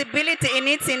responsibility in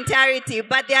its entirety,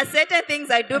 but there are certain things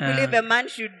I do believe a man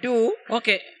should do.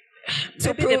 Okay. To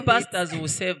Maybe the prove pastors will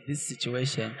save this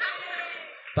situation.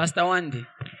 Pastor Wandy.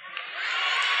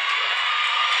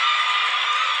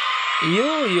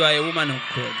 You are a woman of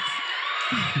God.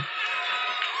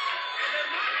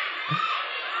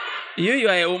 You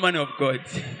are a woman of God.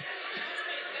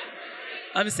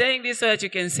 I'm saying this so that you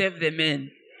can save the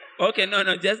men. Okay,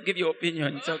 no, just give your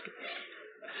opinion. It's okay.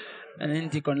 And then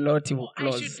Deacon Lottie will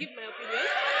close. I should give my opinion.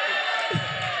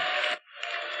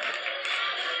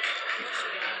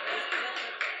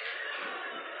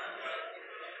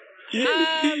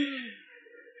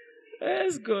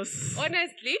 Let's go.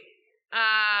 Honestly,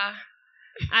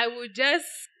 I would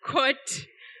just quote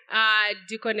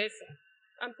Deaconess.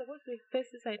 I'm supposed to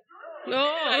face this side.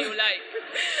 No, you like.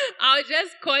 I'll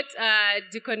just quote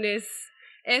Deaconess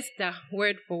Esther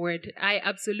word for word. I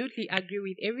absolutely agree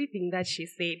with everything that she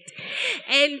said.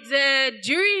 And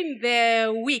during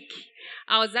the week,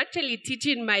 I was actually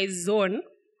teaching my zone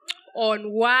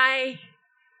on why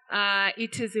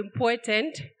it is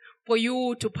important for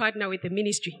you to partner with the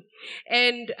ministry.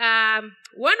 And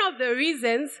one of the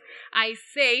reasons I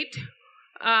said,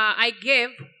 I gave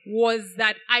was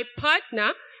that I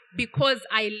partner because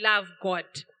I love God.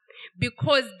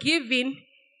 Because giving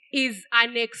is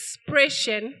an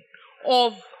expression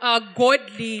of a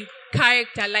godly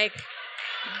character. Like,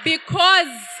 because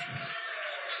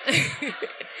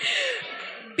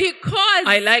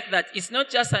I like that. It's not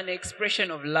just an expression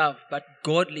of love, but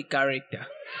godly character.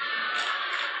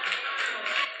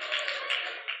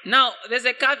 Now, there's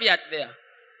a caveat there.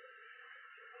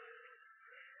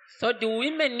 So do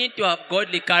women need to have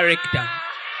godly character?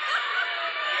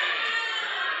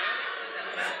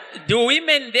 Do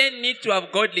women then need to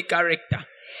have godly character?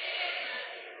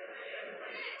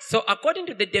 So according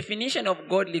to the definition of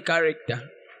godly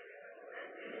character,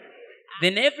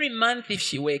 then every month if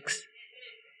she works,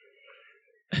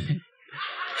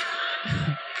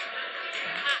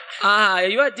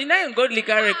 you are denying godly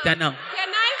character now. Can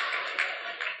I,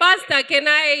 Pastor?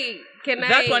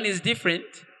 That one is different.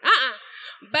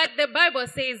 But the Bible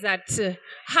says that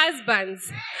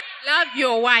husbands, love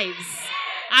your wives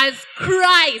as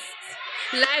Christ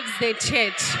loves the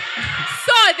church.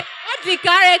 So the godly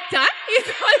character is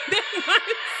on the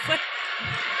one side.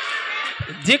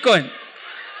 Deacon,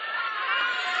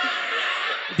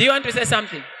 do you want to say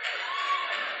something?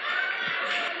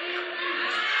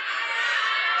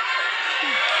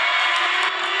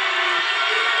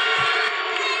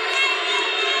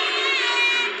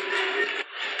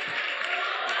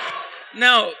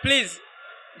 Now, please,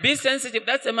 be sensitive.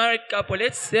 That's a married couple.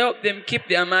 Let's help them keep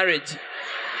their marriage.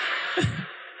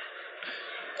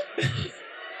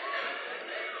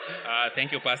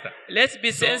 Thank you, Pastor. Let's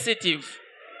be sensitive.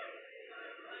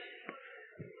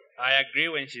 I agree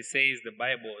when she says the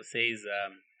Bible says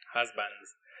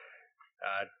husbands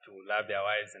to love their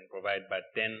wives and provide,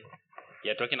 but then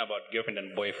you're talking about girlfriend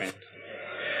and boyfriend.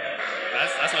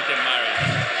 That's not a marriage.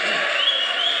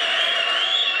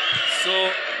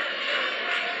 So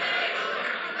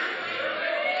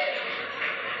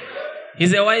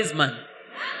he's a wise man.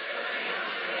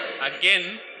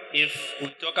 again, if we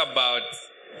talk about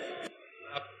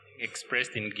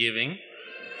expressed in giving,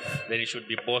 then it should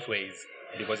be both ways,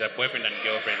 because a boyfriend and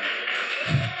girlfriend.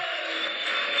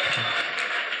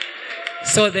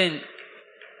 So then,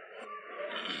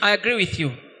 I agree with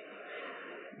you.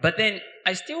 But then,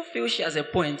 I still feel she has a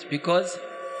point, because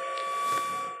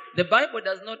the Bible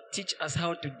does not teach us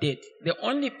how to date. The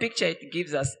only picture it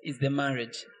gives us is the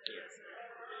marriage.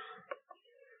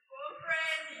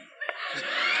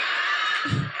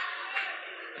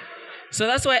 So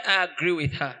that's why I agree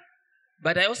with her.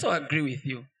 But I also agree with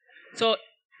you. So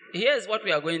here's what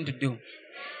we are going to do.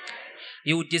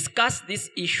 You discuss this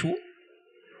issue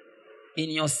in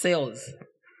your cells.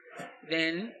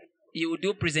 Then you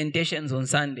do presentations on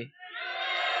Sunday.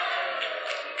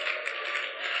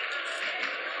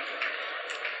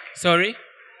 Sorry?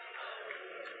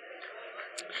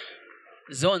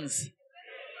 Zones.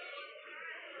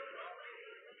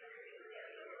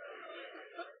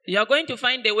 You are going to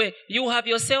find a way. You have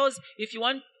your cells if you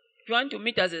want to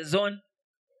meet as a zone.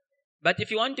 But if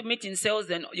you want to meet in cells,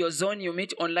 then your zone, you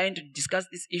meet online to discuss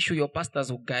this issue, your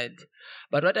pastors will guide.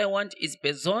 But what I want is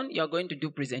per zone, you are going to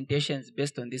do presentations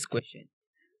based on this question.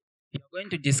 You are going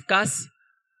to discuss,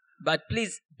 but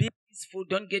please be peaceful.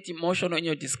 Don't get emotional in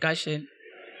your discussion.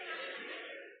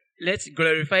 Let's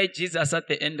glorify Jesus at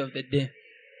the end of the day.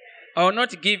 I will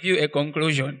not give you a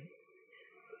conclusion.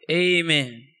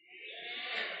 Amen.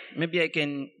 Maybe I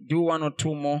can do one or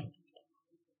two more.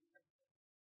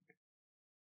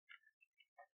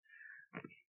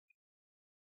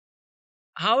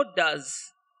 How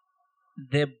does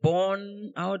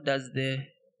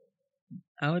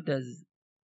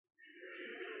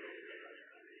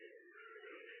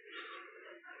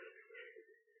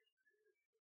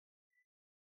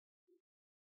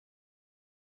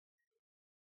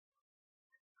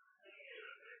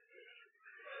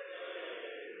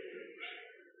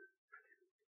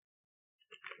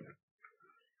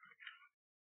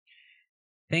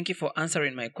Thank you for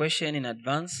answering my question in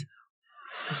advance.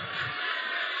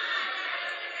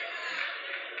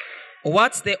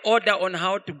 What's the order on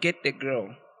how to get the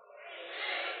girl?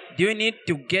 Do you need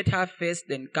to get her first,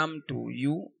 then come to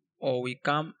you, or we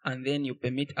come and then you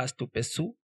permit us to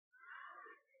pursue?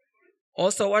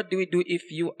 Also, what do we do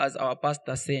if you, as our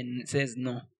pastor, says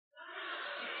no?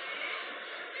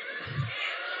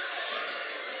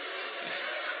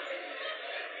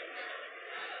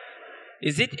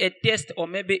 Is it a test or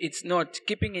maybe it's not,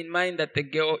 keeping in mind that the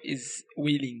girl is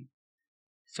willing?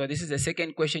 So this is the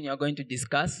second question you're going to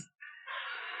discuss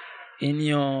in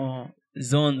your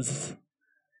zones.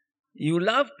 You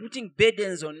love putting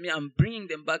burdens on me. I'm bringing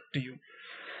them back to you.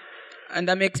 And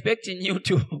I'm expecting you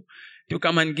to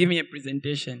come and give me a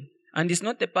presentation. And it's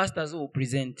not the pastors who will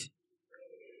present.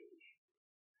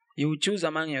 You will choose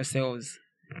among yourselves.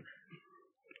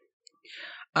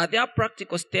 Are there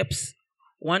practical steps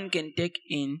one can take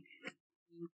in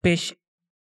patience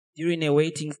during a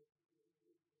waiting?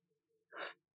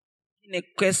 In a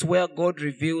case where God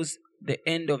reveals the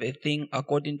end of a thing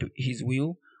according to his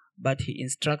will, but he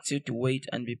instructs you to wait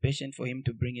and be patient for him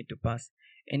to bring it to pass.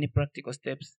 Any practical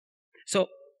steps? So,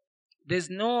 There's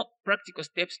no practical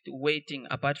steps to waiting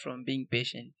apart from being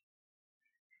patient.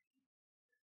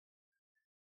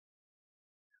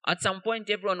 At some point,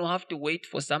 everyone will have to wait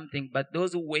for something, but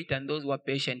those who wait and those who are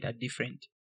patient are different.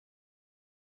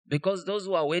 Because those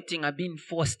who are waiting are being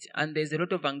forced, and there's a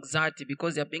lot of anxiety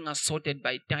because they're being assaulted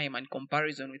by time and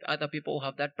comparison with other people who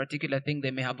have that particular thing they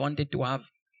may have wanted to have.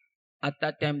 At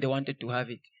that time, they wanted to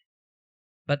have it.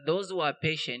 But those who are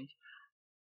patient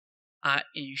are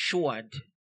insured.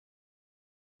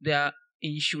 They are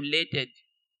insulated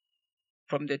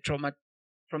from the trauma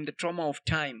of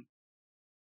time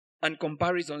and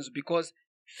comparisons, because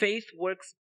faith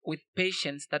works with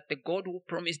patience, that the God who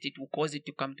promised it will cause it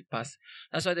to come to pass.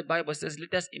 That's why the Bible says,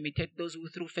 let us imitate those who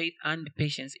through faith and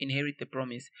patience inherit the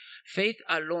promise. Faith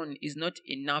alone is not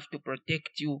enough to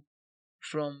protect you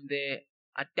from the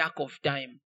attack of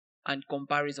time and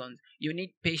comparisons. You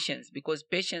need patience, because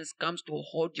patience comes to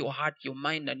hold your heart, your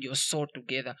mind, and your soul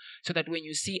together, so that when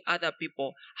you see other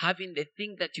people having the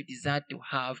thing that you desire to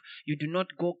have, you do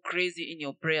not go crazy in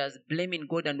your prayers, blaming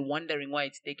God and wondering why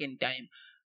it's taken time.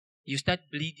 You start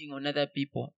bleeding on other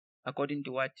people, according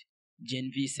to what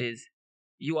Gen V says.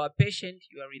 You are patient,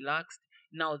 you are relaxed.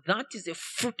 Now that is a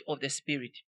fruit of the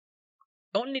Spirit.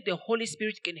 Only the Holy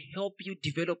Spirit can help you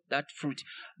develop that fruit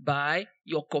by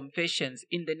your confessions.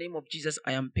 In the name of Jesus,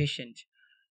 I am patient.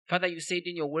 Father, you said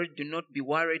in your word, do not be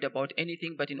worried about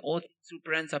anything, but in all things through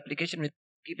prayer and supplication with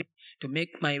giving, to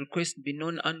make my request be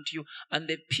known unto you. And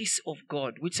the peace of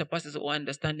God, which surpasses all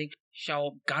understanding,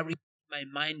 shall guard my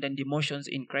mind and emotions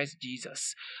in Christ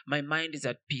Jesus. My mind is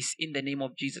at peace in the name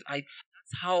of Jesus. That's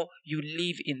how you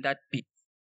live in that peace.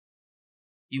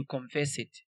 You confess it.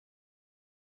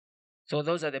 So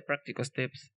those are the practical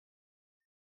steps.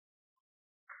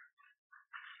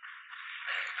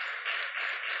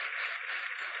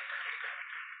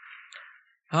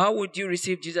 How would you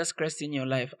receive Jesus Christ in your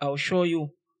life? I'll show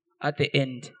you at the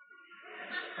end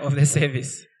of the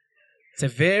service. It's a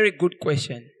very good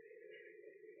question.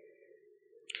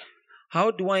 How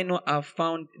do I know I've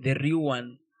found the real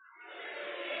one?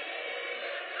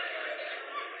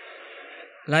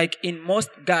 Like in most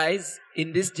guys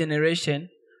in this generation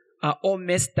are all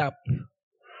messed up.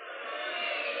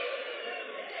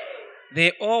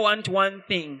 They all want one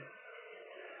thing.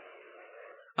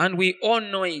 And we all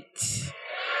know it.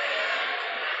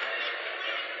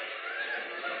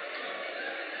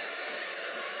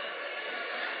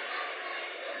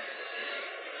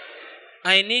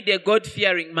 I need a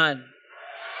God-fearing man.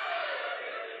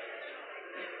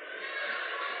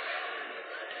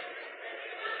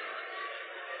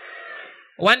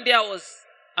 One day I was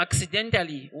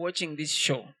accidentally watching this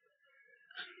show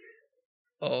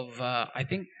of, I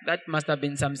think that must have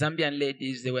been some Zambian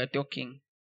ladies. They were talking.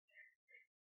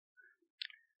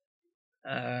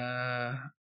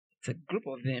 It's a group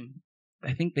of them.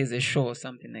 I think there's a show or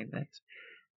something like that.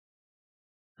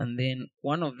 And then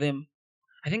one of them,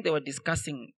 I think they were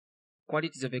discussing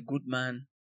qualities of a good man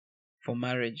for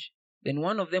marriage. Then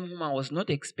one of them, whom I was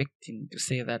not expecting to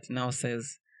say that, now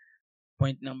says,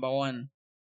 point number 1,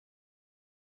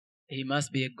 he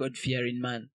must be a God-fearing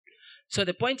man. So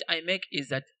the point I make is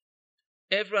that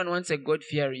everyone wants a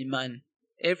God-fearing man.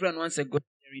 Everyone wants a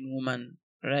God-fearing woman,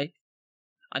 right?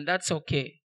 And that's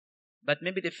okay. But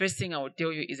maybe the first thing I will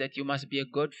tell you is that you must be a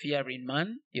God-fearing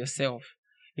man yourself.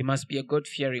 You must be a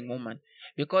God-fearing woman.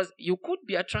 Because you could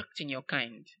be attracting your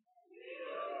kind.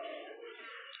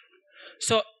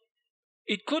 So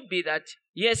it could be that,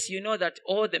 yes, you know that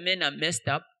all the men are messed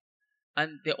up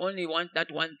and they only want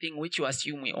that one thing which you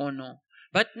assume we all know.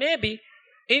 But maybe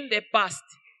in the past,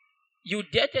 you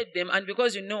dated them, and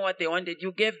because you know what they wanted,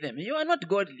 you gave them. You are not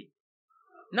godly.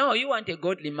 Now you want a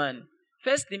godly man.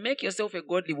 Firstly, make yourself a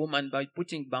godly woman by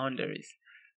putting boundaries.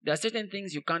 There are certain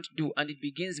things you can't do, and it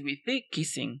begins with the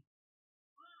kissing.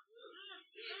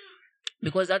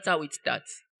 Because that's how it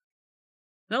starts.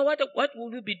 Now, what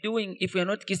will we be doing if we are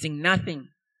not kissing? Nothing.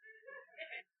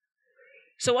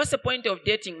 So what's the point of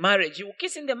dating? Marriage. You will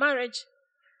kiss in the marriage.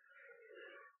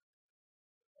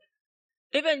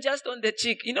 Even just on the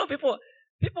cheek. You know, people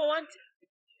want,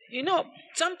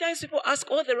 sometimes people ask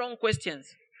all the wrong questions.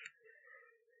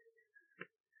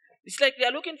 It's like they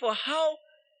are looking for how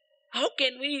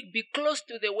can we be close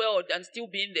to the world and still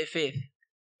be in the faith?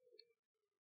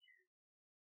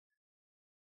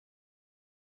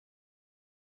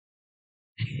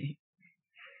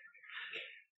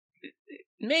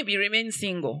 Maybe remain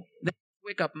single. Then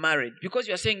wake up married. Because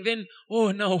you are saying then,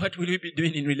 oh, now what will we be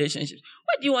doing in relationships?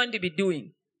 What do you want to be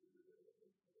doing?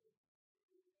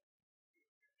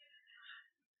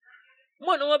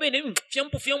 What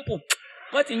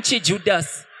in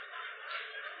Judas?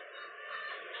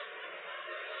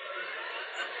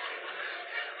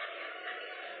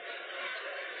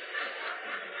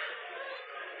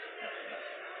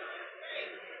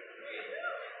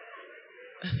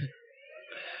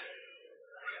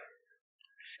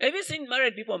 Have you seen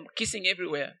married people kissing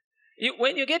everywhere?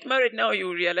 When you get married now,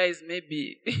 you realize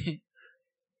maybe.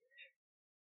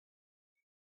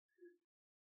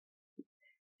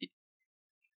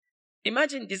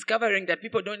 Imagine discovering that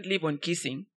people don't live on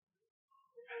kissing.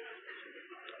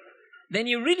 Then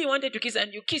you really wanted to kiss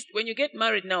and you kissed. When you get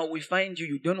married now, we find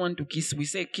you don't want to kiss. We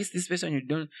say, kiss this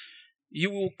person, you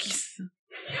will kiss.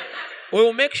 We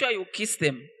will make sure you kiss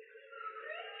them.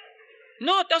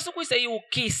 No, that's what we say, you will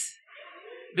kiss.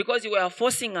 Because you were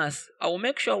forcing us. I will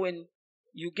make sure when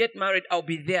you get married, I'll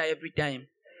be there every time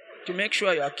to make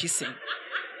sure you are kissing.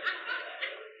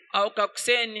 I'll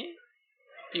kakuseni,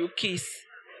 you kiss.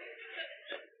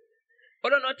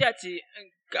 Odo not ati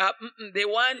the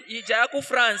one ijaku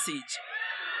Francis.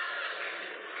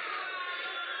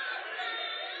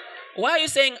 Why are you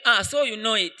saying so you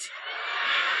know it?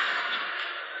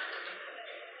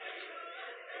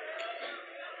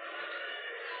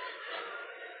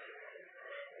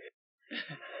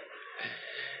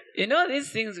 You know, these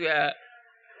things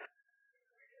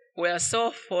were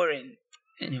so foreign.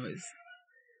 Anyways,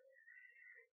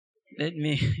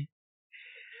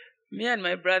 me and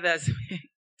my brothers,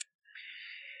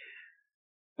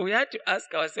 we had to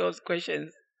ask ourselves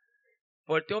questions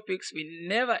for topics we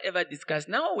never ever discussed.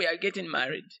 Now we are getting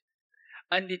married,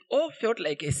 and it all felt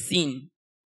like a sin.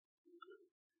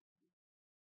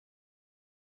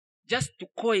 Just to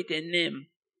call it a name.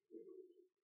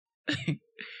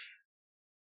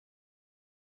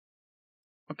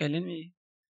 Okay, let me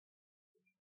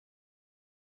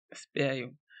spare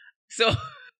you. So,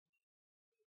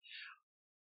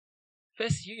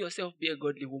 first, you yourself be a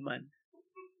godly woman.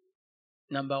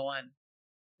 Number one.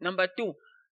 Number two,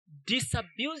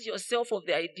 disabuse yourself of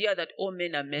the idea that all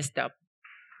men are messed up.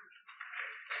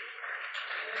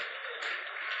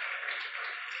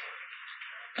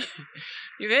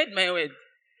 You heard my word.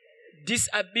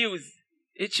 Disabuse.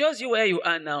 It shows you where you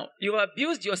are now. You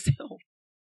abused yourself.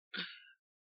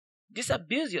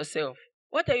 Disabuse yourself.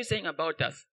 What are you saying about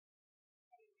us?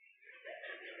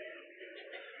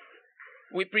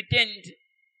 We pretend.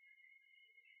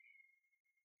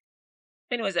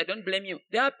 Anyways, I don't blame you.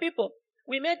 There are people.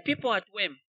 We met people at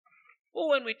WEM who,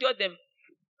 when we told them,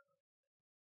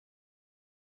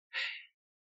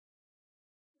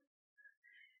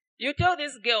 you tell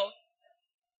this girl,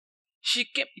 she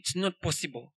came, it's not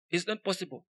possible. It's not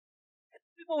possible.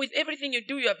 People, with everything you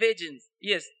do, you are virgins.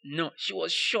 Yes, no, she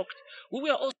was shocked. We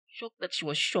were all shocked that she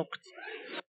was shocked.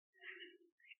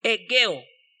 A girl.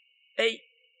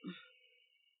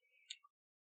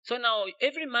 So now,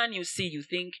 every man you see, you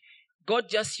think, God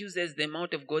just uses them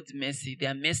out of God's mercy. They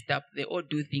are messed up. They all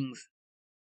do things.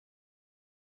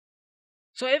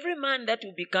 So every man that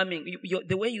will be coming,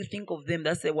 the way you think of them,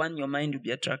 that's the one your mind will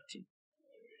be attracting.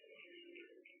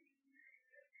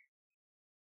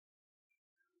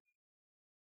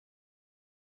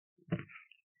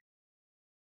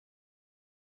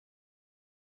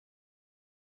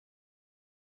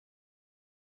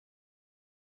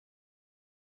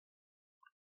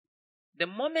 The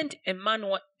moment a man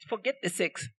forget the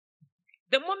sex.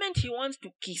 The moment he wants to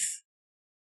kiss,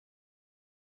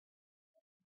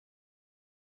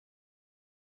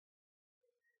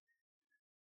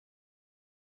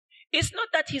 it's not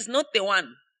that he's not the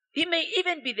one. He may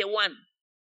even be the one.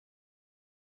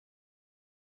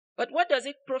 But what does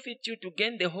it profit you to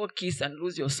gain the whole kiss and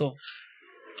lose your soul?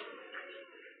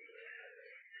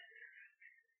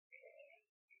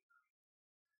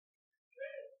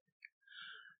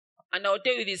 And I'll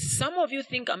tell you this, some of you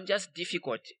think I'm just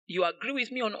difficult. You agree with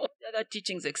me on all the other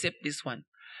teachings except this one.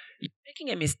 You're making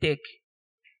a mistake.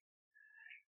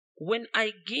 When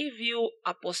I give you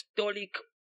apostolic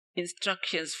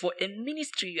instructions for a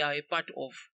ministry you are a part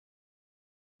of,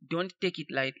 don't take it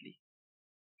lightly.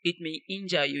 It may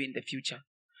injure you in the future.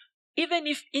 Even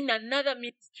if in another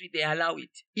ministry they allow it,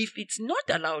 if it's not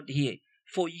allowed here,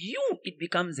 for you it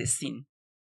becomes a sin.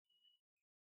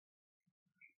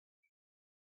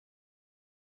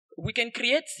 We can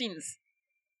create sins.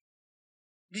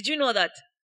 Did you know that?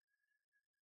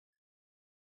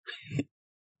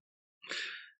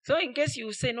 So in case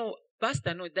you say, no,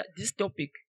 Pastor, no, this topic,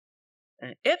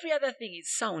 every other thing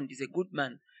is sound, is a good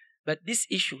man. But this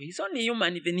issue, he's only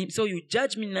human, even him. So you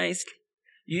judge me nicely.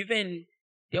 You even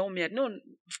tell me, no.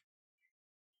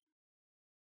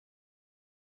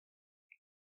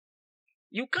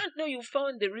 You can't know you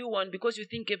found the real one because you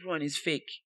think everyone is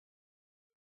fake.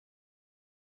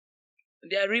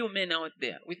 There are real men out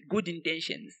there with good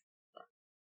intentions.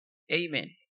 Amen.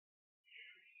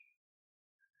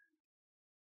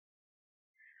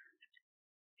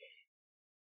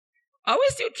 Are we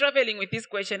still traveling with this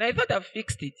question? I thought I've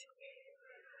fixed it.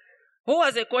 Who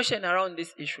has a question around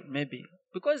this issue? Maybe.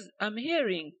 Because I'm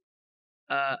hearing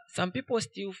some people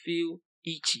still feel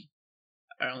itchy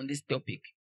around this topic.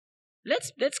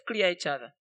 Let's clear each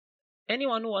other.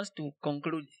 Anyone who wants to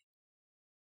conclude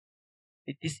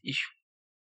with this issue,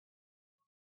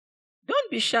 don't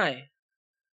be shy.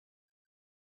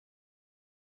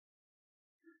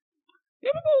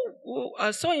 There are people who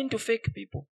are so into fake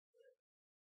people.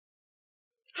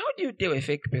 How do you tell a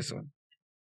fake person?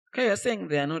 Okay, you're saying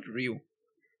they are not real.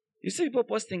 You see people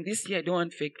posting this year, I don't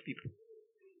want fake people.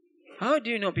 How do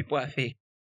you know people are fake?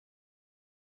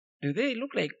 Do they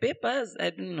look like papers? I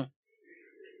don't know.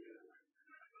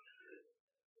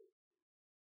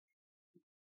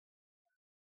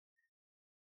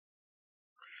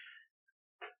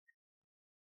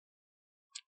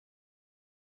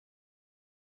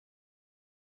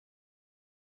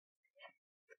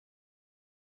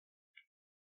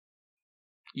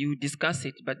 You discuss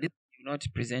it, but this you not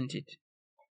present it.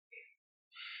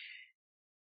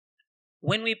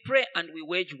 When we pray and we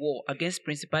wage war against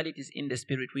principalities in the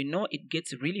spirit, we know it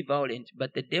gets really violent,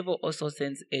 but the devil also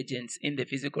sends agents in the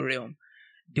physical realm.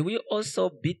 Do we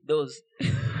also beat those?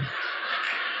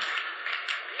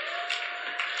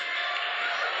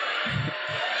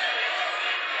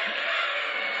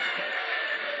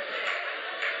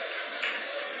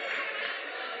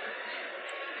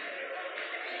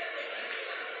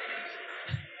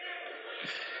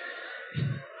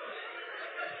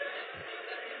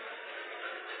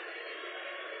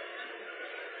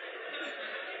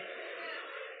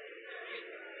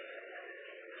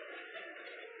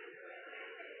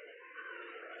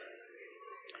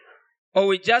 Or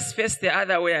we just face the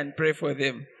other way and pray for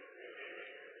them?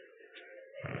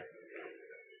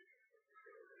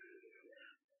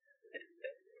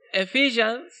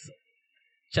 Ephesians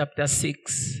chapter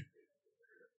 6.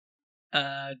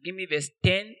 Give me verse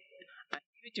 10 and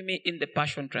give it to me in the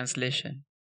Passion Translation.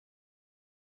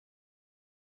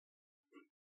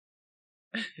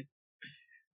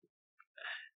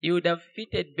 You would have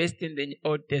fitted best in the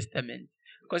Old Testament.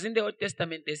 Because in the Old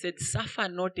Testament they said, suffer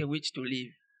not a witch to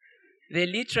live. They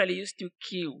literally used to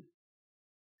kill.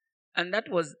 And that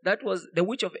was the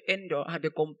witch of Endor had a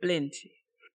complaint.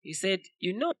 He said,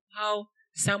 you know how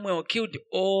Samuel killed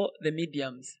all the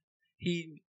mediums?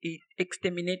 He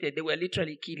exterminated. They were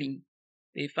literally killing.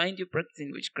 They find you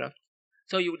practicing witchcraft.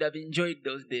 So you would have enjoyed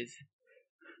those days.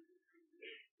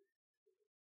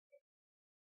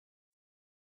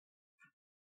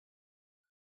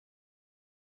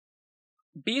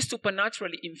 Be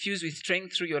supernaturally infused with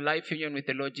strength through your life union with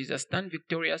the Lord Jesus. Stand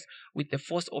victorious with the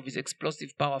force of his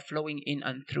explosive power flowing in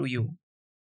and through you.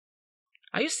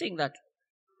 Are you saying that?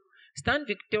 Stand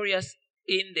victorious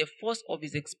in the force of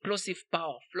his explosive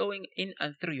power flowing in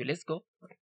and through you. Let's go.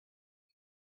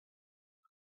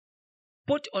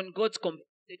 Put on God's complete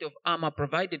set of armor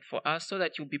provided for us so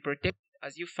that you'll be protected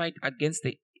as you fight against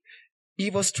the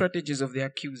evil strategies of the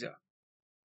accuser.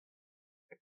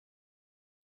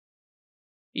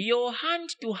 Your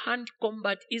hand-to-hand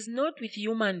combat is not with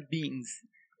human beings.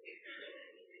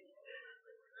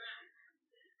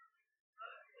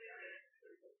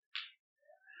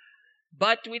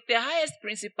 But with the highest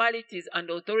principalities and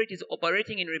authorities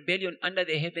operating in rebellion under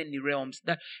the heavenly realms.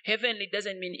 That heavenly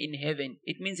doesn't mean in heaven.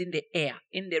 It means in the air,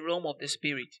 in the realm of the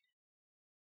spirit.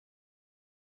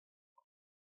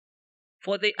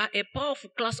 For they are a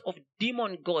powerful class of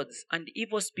demon gods and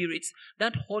evil spirits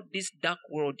that hold this dark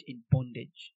world in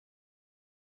bondage.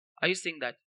 Are you seeing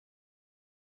that?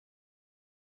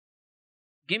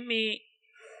 Give me,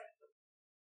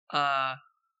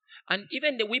 and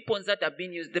even the weapons that are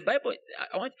being used. The Bible,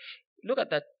 look at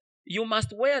that. You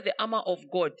must wear the armor of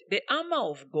God. The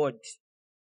armor of God.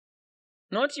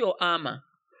 Not your armor.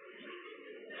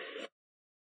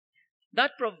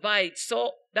 That provides,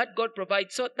 so that God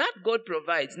provides, so that God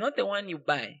provides, not the one you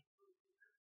buy.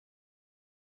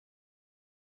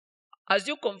 As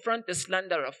you confront the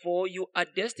slanderer, for you are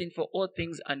destined for all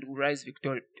things and will rise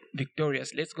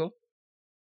victorious. Let's go.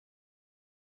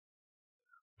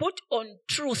 Put on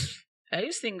truth. Are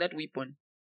you seeing that weapon?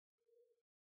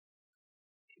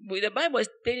 The Bible is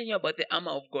telling you about the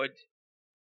armor of God.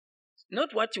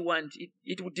 Not what you want.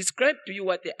 It will describe to you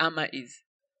what the armor is.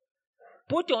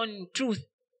 Put on truth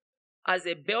as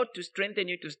a belt to strengthen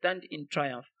you to stand in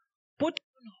triumph. Put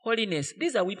on holiness.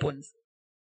 These are weapons.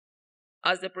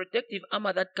 As the protective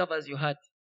armor that covers your heart.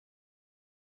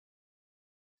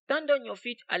 Stand on your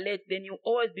feet alert, then you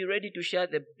always be ready to share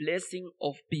the blessing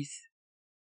of peace.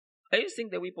 Are you seeing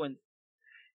the weapons?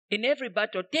 In every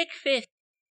battle, take faith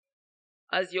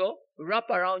as your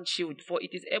wraparound shield, for it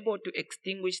is able to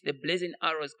extinguish the blazing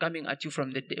arrows coming at you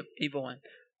from the evil one.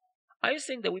 Are you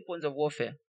seeing the weapons of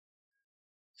warfare?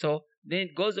 So then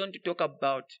it goes on to talk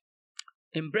about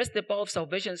embrace the power of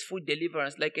salvation's full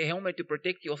deliverance like a helmet to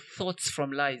protect your thoughts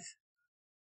from lies.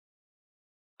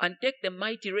 And take the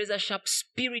mighty razor-sharp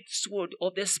spirit sword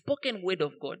of the spoken word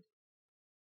of God.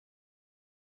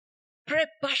 Pray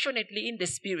passionately in the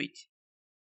spirit.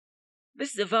 This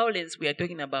is the violence we are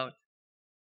talking about.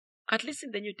 At least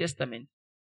in the New Testament.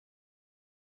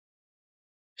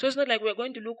 So it's not like we're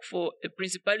going to look for a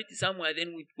principality somewhere,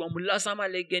 then we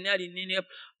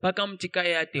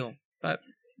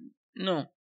no.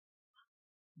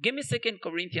 Give me 2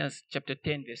 Corinthians chapter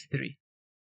 10, verse 3.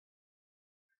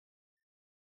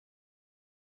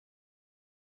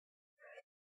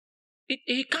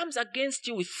 He comes against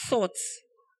you with thoughts,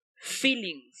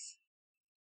 feelings,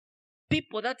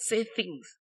 people that say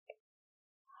things.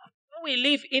 When we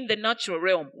live in the natural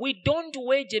realm, we don't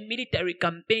wage a military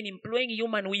campaign employing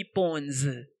human weapons,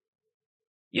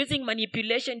 using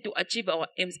manipulation to achieve our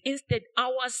aims. Instead,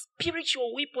 our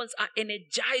spiritual weapons are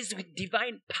energized with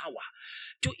divine power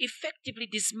to effectively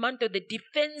dismantle the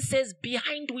defenses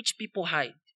behind which people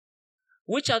hide.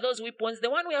 Which are those weapons? The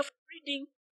one we are reading.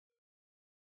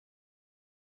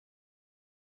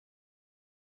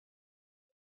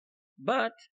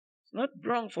 But it's not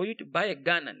wrong for you to buy a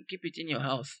gun and keep it in your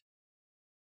house.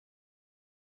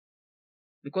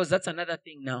 Because that's another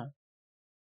thing now.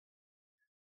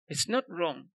 It's not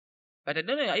wrong. But I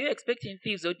don't know, are you expecting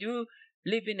thieves or do you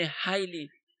live in a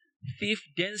highly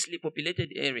thief-densely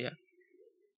populated area?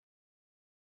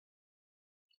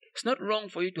 It's not wrong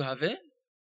for you to have a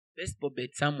baseball bat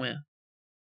somewhere.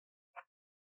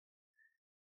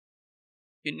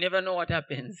 You never know what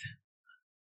happens.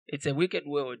 It's a wicked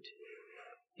world.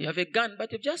 You have a gun,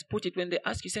 but you just put it when they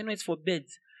ask you, say, no, it's for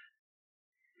birds.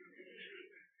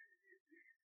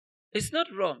 It's not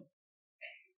wrong.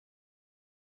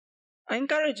 I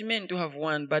encourage men to have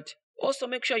one, but also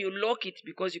make sure you lock it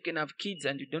because you can have kids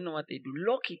and you don't know what they do.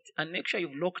 Lock it and make sure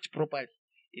you've locked properly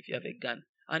if you have a gun.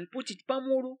 And put it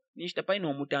pamuru, nishita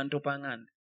paino mutanto pangand.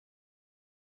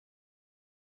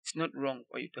 It's not wrong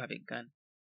for you to have a gun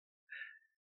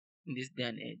in this day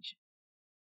and age.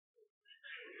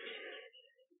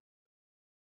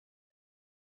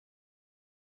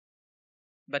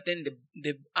 But then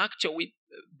the actual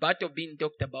battle being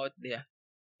talked about there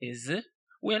is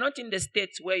we are not in the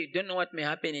states where you don't know what may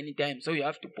happen anytime, so you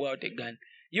have to pull out a gun.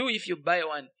 You, if you buy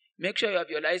one, make sure you have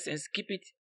your license, keep it.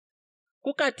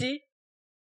 Kukati.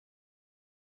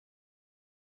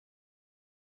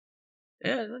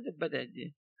 Yeah, it's not a bad idea.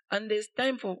 And there's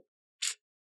time for,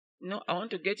 I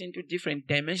want to get into different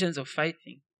dimensions of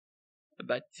fighting.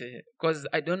 But, because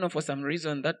I don't know, for some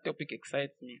reason, that topic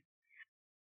excites me.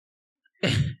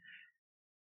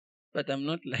 But I'm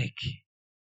not like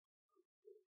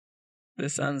the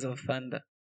sons of thunder.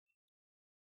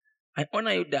 I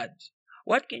honor you, Dad.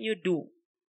 What can you do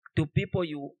to people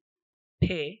you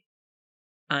pay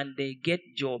and they get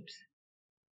jobs?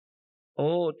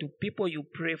 Or to people you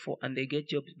pray for and they get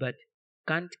jobs but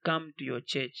can't come to your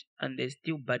church and they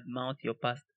still badmouth your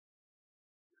pastor?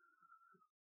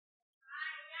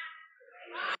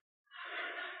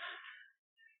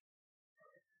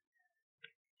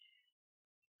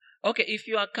 Okay, if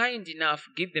you are kind enough,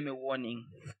 give them a warning.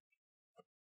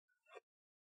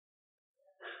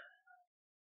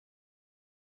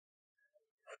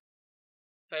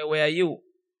 If I were you,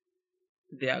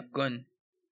 they are gone.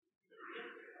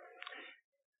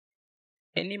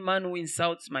 Any man who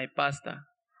insults my pastor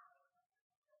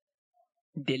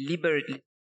deliberately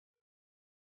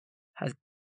has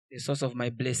the source of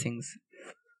my blessings.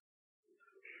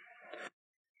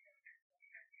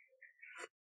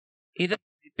 Either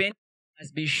repent,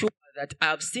 must be sure that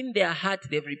I've seen their heart,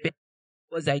 they've repented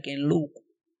because I can look.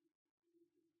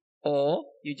 Or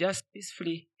you just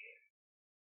peacefully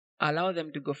allow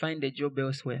them to go find a job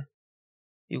elsewhere.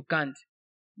 You can't,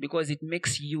 because it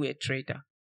makes you a traitor.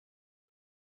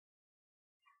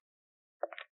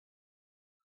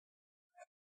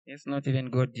 Let's not even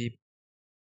go deep.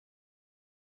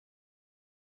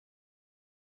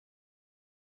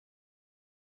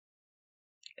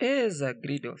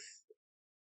 Gridos.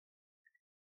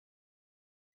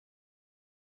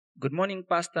 Good morning,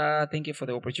 Pastor. Thank you for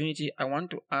the opportunity. I want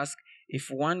to ask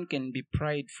if one can be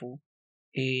prideful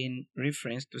in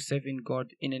reference to serving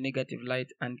God in a negative light,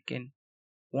 and can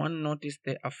one notice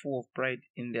they are full of pride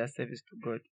in their service to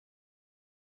God?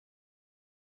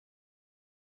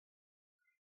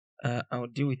 I'll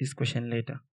deal with this question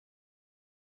later.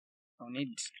 I'll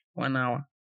need 1 hour.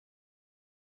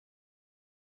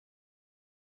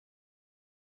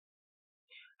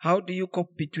 How do you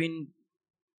cope between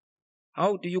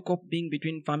How do you cope being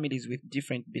between families with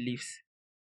different beliefs?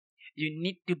 You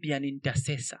need to be an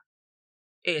intercessor,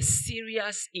 a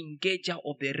serious engager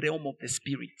of the realm of the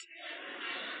spirit.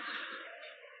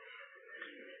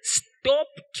 Stop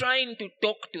trying to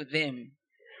talk to them.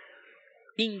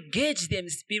 Engage them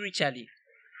spiritually.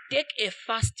 Take a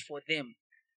fast for them.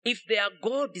 If their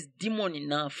God is demon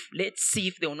enough, let's see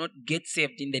if they will not get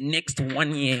saved in the next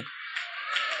 1 year.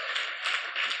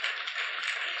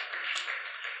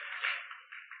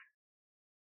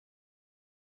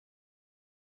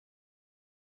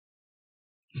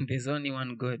 There's only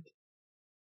one God.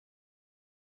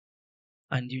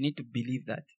 And you need to believe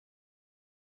that.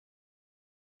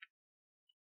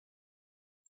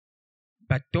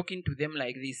 But talking to them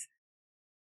like this,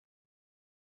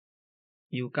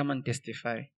 you come and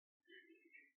testify.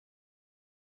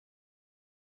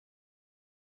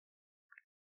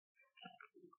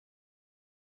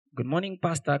 Good morning,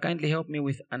 Pastor. Kindly help me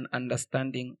with an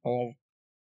understanding of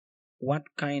what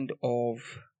kind of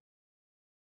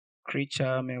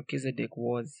creature Melchizedek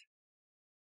was.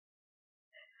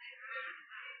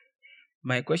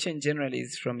 My question generally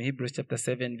is from Hebrews chapter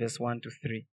 7, verse 1 to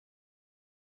 3.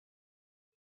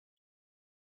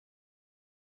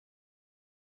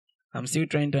 I'm still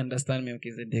trying to understand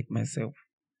Melchizedek myself.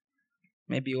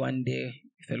 Maybe one day,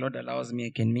 if the Lord allows me,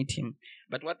 I can meet him.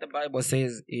 But what the Bible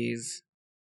says is,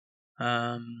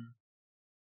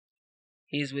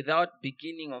 he is without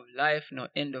beginning of life nor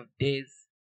end of days,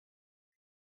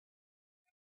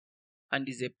 and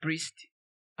is a priest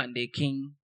and a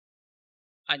king.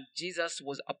 And Jesus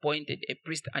was appointed a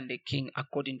priest and a king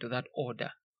according to that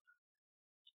order.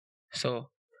 So,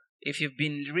 if you've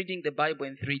been reading the Bible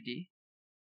in 3D,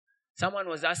 someone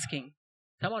was asking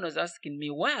me,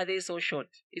 why are they so short?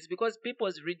 It's because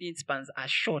people's reading spans are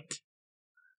short.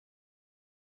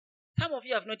 Some of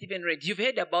you have not even read. You've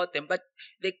heard about them, but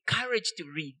the courage to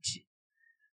read.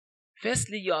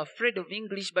 Firstly, you're afraid of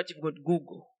English, but you've got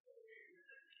Google.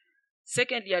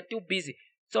 Secondly, you're too busy.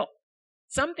 So,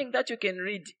 something that you can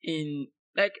read in,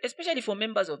 like, especially for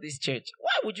members of this church,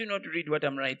 why would you not read what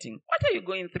I'm writing? What are you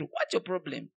going through? What's your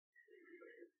problem?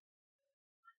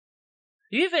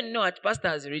 You even know what pastor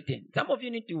has written. Some of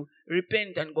you need to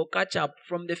repent and go catch up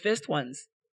from the first ones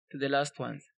to the last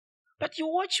ones. But you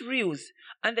watch reels,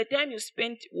 and the time you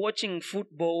spent watching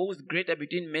football was greater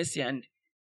between Messi and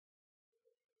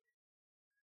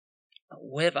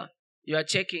whoever. You are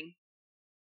checking.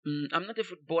 I'm not a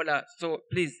footballer, so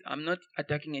please, I'm not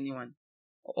attacking anyone.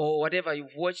 Or whatever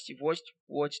you've watched.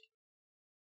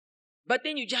 But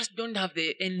then you just don't have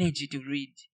the energy to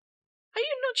read. Are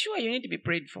you not sure you need to be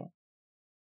prayed for?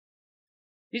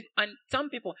 And some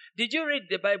people, did you read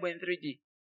the Bible in 3D?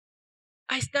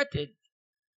 I started.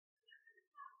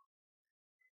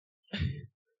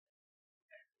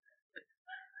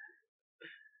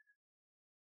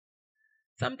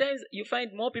 Sometimes you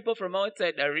find more people from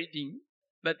outside are reading,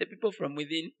 but the people from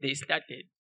within, they started.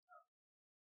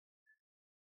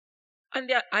 And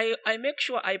there, I make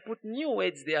sure I put new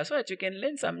words there so that you can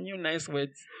learn some new nice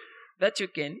words that you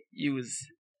can use.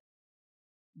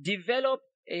 Develop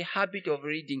a habit of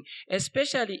reading,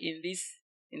 especially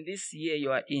in this year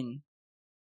you are in.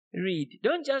 Read.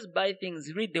 Don't just buy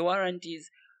things. Read the warranties.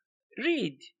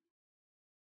 Read.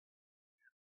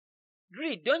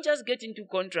 Read. Don't just get into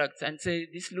contracts and say,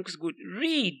 this looks good.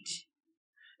 Read.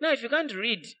 Now, if you can't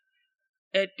read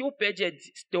a 2-paged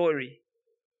story,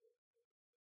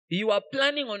 you are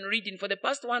planning on reading for the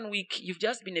past 1 week, you've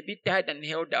just been a bit tired and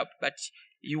held up, but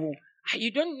you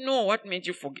don't know what made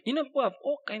you forget. You know, people have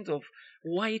all kinds of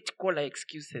white-collar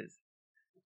excuses.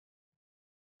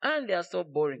 And they are so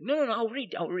boring. No, I'll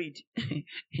read.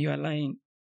 You are lying.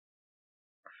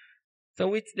 So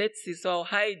let's see. So I'll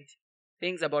hide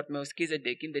things about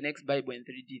Melchizedek in the next Bible in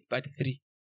 3D, part 3.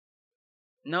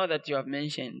 Now that you have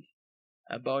mentioned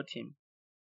about him.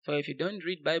 So if you don't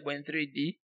read Bible in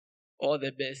 3D, all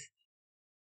the best.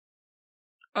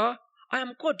 I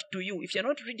am called to you. If you're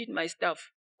not reading my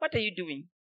stuff, what are you doing?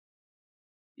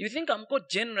 You think I'm called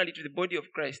generally to the body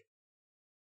of Christ.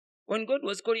 When God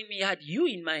was calling me, he had you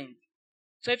in mind.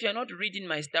 So if you're not reading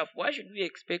my stuff, why should we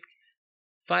expect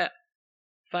fire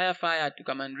to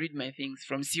come and read my things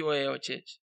from COA or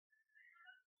church?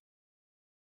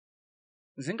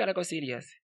 Zinkarako serious.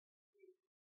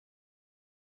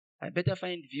 I better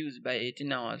find views by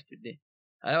 18 hours today.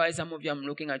 Otherwise, some of you, I'm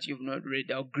looking at you, you've not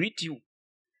read. I'll greet you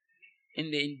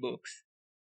in the inbox.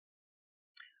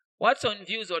 What's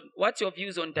your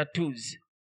views on tattoos?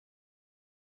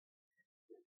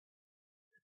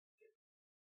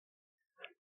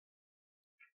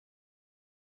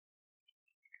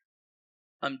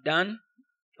 I'm done.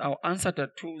 I'll answer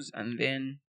tattoos and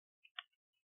then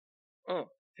Oh,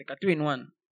 it's like a 2-in-1.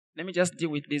 Let me just deal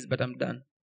with this, but I'm done.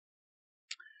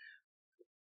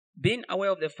 Being aware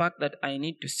of the fact that I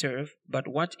need to serve, but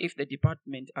what if the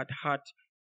department at heart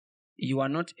you are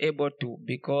not able to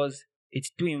because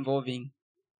it's too involving?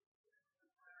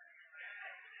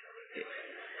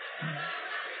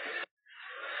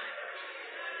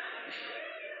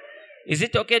 Is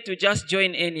it okay to just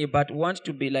join any but want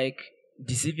to be like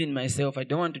deceiving myself? I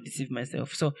don't want to deceive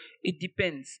myself. So it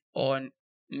depends on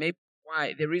maybe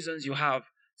why, the reasons you have.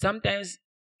 Sometimes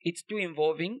it's too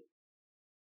involving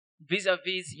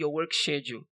vis-a-vis your work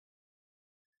schedule.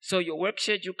 So your work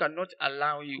schedule cannot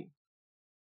allow you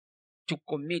to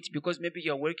commit because maybe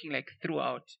you're working like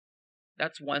throughout.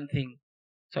 That's one thing.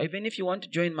 So even if you want to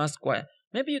join mass choir,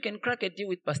 maybe you can crack a deal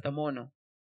with Pastor Mono.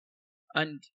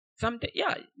 And something,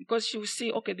 yeah, because she will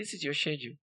see, okay, this is your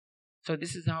schedule. So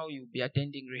this is how you'll be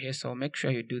attending rehearsal. Make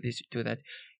sure you do this, you do that.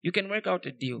 You can work out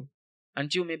a deal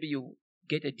until maybe you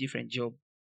get a different job.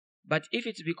 But if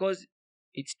it's because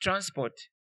it's transport,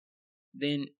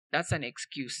 then that's an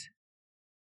excuse.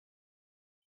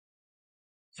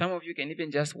 Some of you can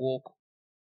even just walk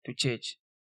to church.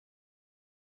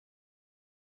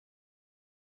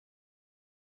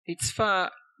 It's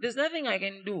far. There's nothing I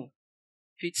can do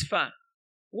if it's far.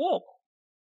 Walk.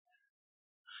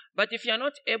 But if you're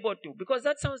not able to, because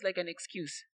that sounds like an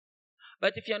excuse.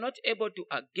 But if you're not able to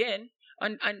again,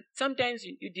 and sometimes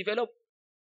you develop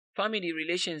family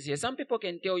relations here. Some people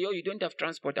can tell you, you don't have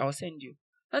transport, I'll send you.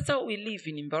 That's how we live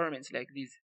in environments like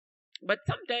this. But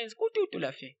sometimes,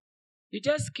 you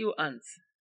just kill ants.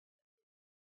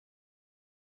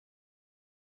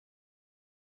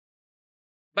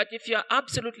 But if you are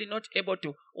absolutely not able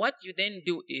to, what you then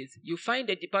do is you find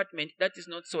a department that is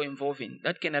not so involving,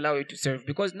 that can allow you to serve.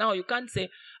 Because now you can't say,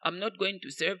 I'm not going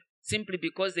to serve simply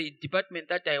because the department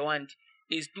that I want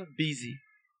is too busy.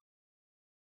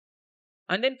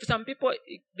 And then for some people,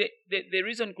 the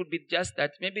reason could be just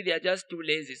that maybe they are just too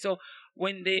lazy. So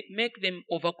when they make them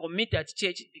overcommit at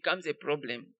church, it becomes a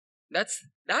problem.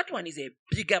 That one is a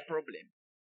bigger problem.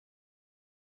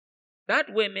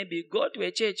 That way, maybe go to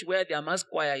a church where their mass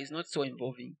choir is not so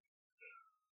involving.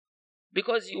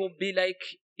 Because you will be like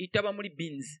itabamuri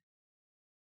beans.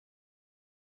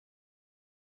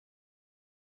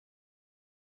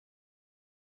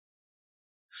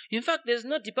 In fact, there's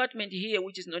no department here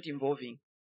which is not involving.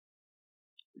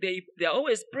 They are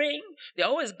always praying. They are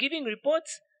always giving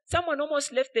reports. Someone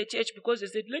almost left the church because they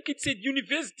said, like it said,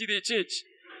 university, the church.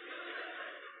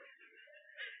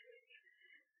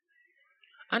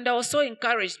 And I was so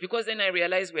encouraged because then I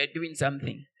realized we're doing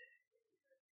something.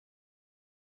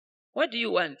 What do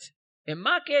you want? A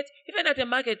market? Even at a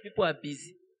market, people are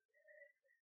busy.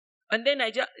 And then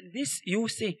you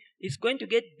say, it's going to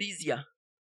get busier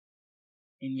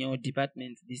in your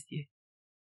department this year.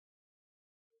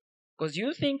 Because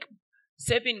you think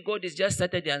serving God is just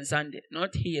Saturday and Sunday.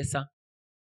 Not here, sir.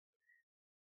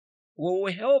 We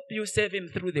will help you serve Him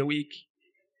through the week.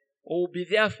 We will be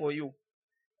there for you.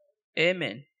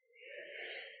 Amen.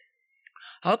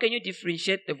 How can you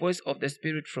differentiate the voice of the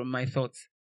Spirit from my thoughts?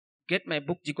 Get my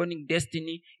book, Decoding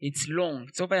Destiny. It's long.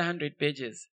 It's over 100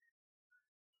 pages.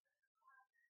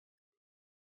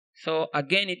 So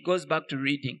again, it goes back to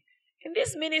reading. In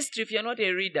this ministry, if you're not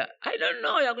a reader, I don't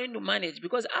know how you're going to manage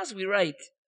because as we write,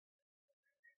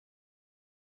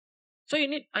 so you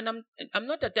need, and I'm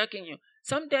not attacking you.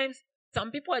 Sometimes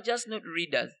some people are just not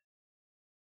readers.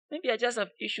 Maybe I just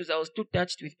have issues. I was too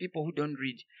touched with people who don't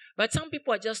read. But some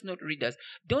people are just not readers.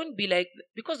 Don't be like,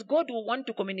 because God will want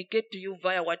to communicate to you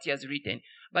via what He has written.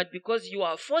 But because you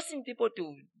are forcing people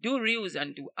to do reels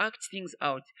and to act things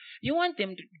out, you want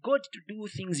God to do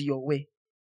things your way.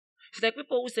 It's like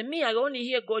people who say, me, I only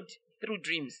hear God through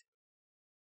dreams.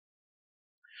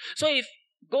 So if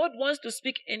God wants to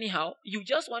speak anyhow, you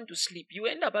just want to sleep. You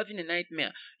end up having a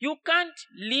nightmare. You can't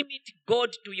limit God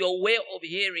to your way of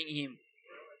hearing Him.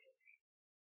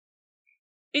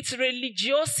 It's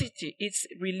religiosity. It's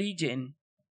religion.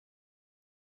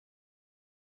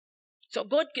 So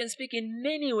God can speak in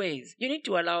many ways. You need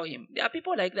to allow Him. There are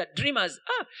people like that. Dreamers.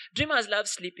 Dreamers love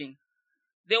sleeping.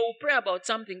 They will pray about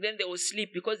something, then they will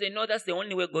sleep because they know that's the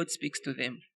only way God speaks to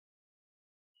them.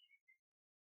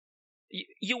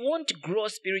 You won't grow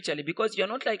spiritually because you're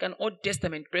not like an Old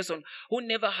Testament person who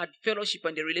never had fellowship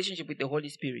and a relationship with the Holy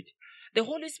Spirit. The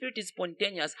Holy Spirit is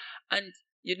spontaneous and,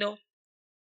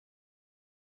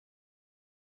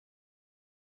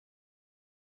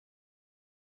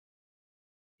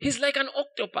 He's like an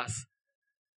octopus.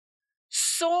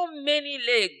 So many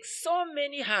legs, so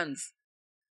many hands.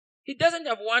 He doesn't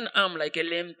have one arm like a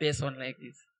lame person like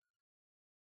this.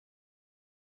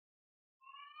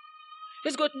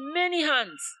 He's got many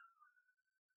hands.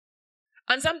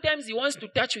 And sometimes he wants to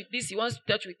touch with this, he wants to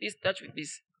touch with this, touch with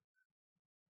this.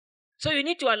 So you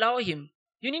need to allow him.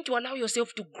 You need to allow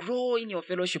yourself to grow in your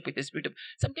fellowship with the Spirit of.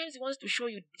 Sometimes he wants to show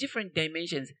you different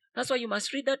dimensions. That's why you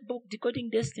must read that book, Decoding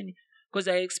Destiny. Because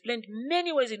I explained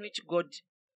many ways in which God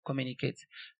communicates.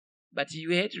 But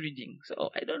you hate reading. So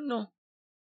I don't know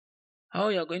how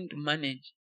you're going to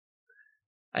manage.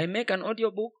 I make an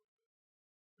audio book.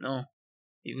 No.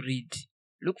 You read.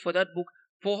 Look for that book.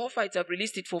 For Hophites, I've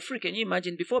released it for free. Can you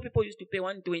imagine? Before, people used to pay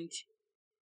 $120.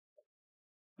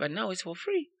 But now it's for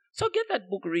free. So get that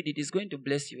book, read it. It's going to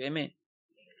bless you. Amen.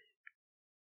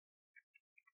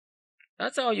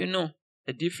 That's how you know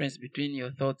the difference between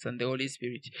your thoughts and the Holy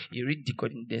Spirit. You read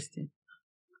Decoding Destiny.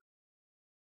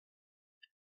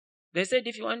 They said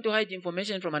if you want to hide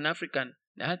information from an African,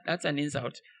 that's an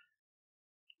insult.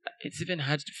 It's even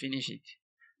hard to finish it.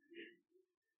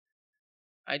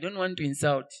 I don't want to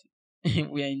insult.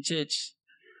 We are in church.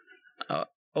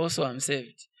 Also, I'm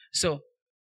saved. So,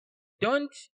 don't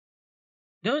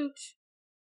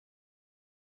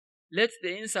let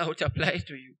the insult apply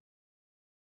to you.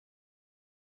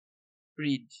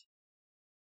 Read.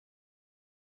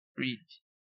 Read.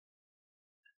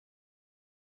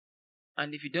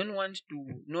 And if you don't want to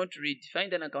not read,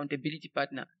 find an accountability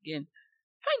partner. Again,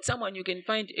 find someone you can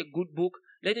find a good book.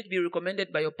 Let it be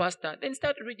recommended by your pastor. Then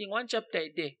start reading one chapter a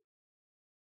day.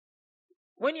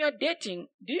 When you are dating,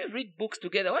 do you read books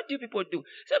together? What do people do?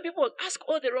 Some people ask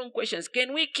all the wrong questions.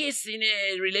 Can we kiss in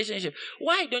a relationship?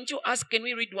 Why don't you ask, can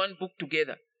we read one book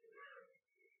together?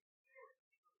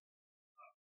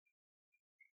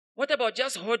 What about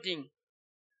just holding?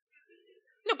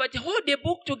 No, but hold the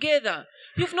book together.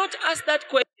 You've not asked that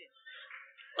question.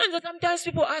 And sometimes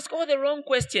people ask all the wrong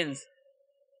questions.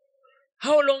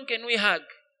 How long can we hug?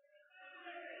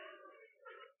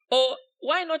 Or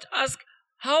why not ask,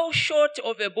 how short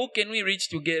of a book can we read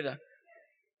together?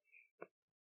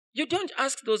 You don't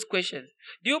ask those questions.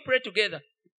 Do you pray together?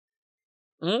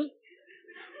 Hmm?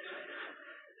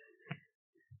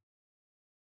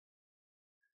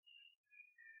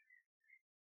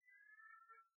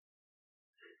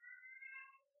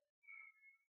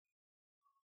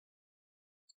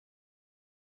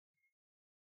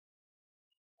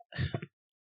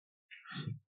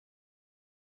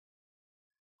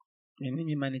 Let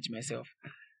me manage myself.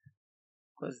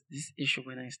 Because this issue,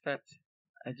 when I start,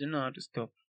 I don't know how to stop.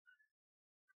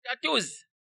 Tattoos.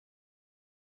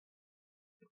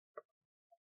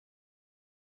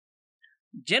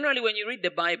 Generally, when you read the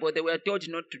Bible, they were told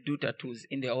not to do tattoos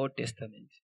in the Old Testament.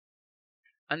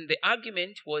 And the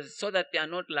argument was so that they are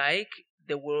not like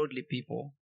the worldly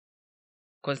people.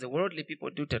 Because the worldly people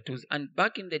do tattoos. And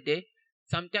back in the day,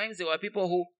 sometimes there were people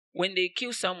who, when they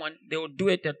kill someone, they would do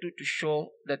a tattoo to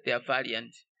show that they are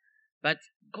valiant. But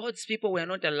God's people were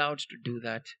not allowed to do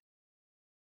that.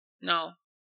 Now,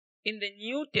 in the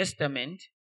New Testament,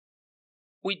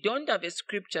 we don't have a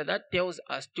scripture that tells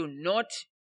us to not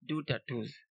do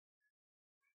tattoos.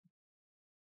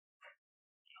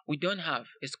 We don't have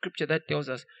a scripture that tells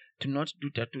us to not do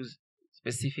tattoos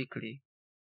specifically.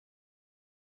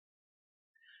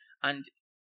 And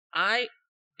I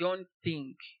don't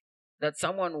think that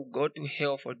someone will go to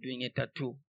hell for doing a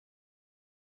tattoo.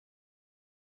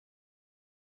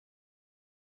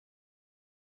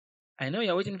 I know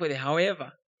you're waiting for the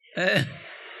however.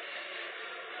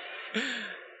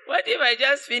 What if I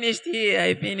just finished here?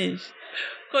 I finished.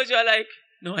 Because you're like,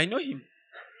 no, I know him.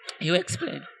 You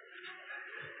explain.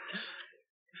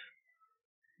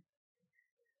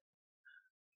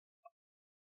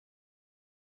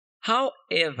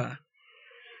 However,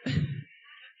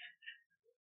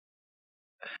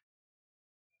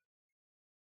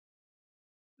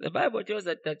 the Bible tells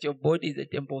us that your body is the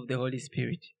temple of the Holy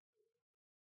Spirit.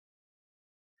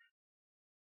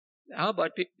 How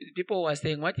about people who are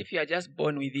saying, what if you are just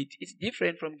born with it? It's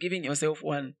different from giving yourself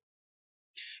one.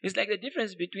 It's like the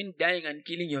difference between dying and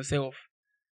killing yourself.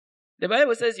 The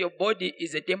Bible says your body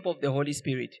is a temple of the Holy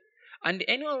Spirit. And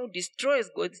anyone who destroys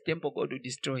God's temple, God will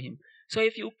destroy him. So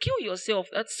if you kill yourself,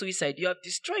 that's suicide. You have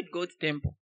destroyed God's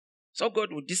temple. So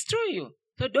God will destroy you.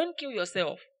 So don't kill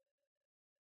yourself.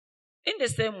 In the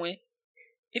same way,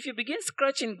 if you begin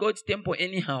scratching God's temple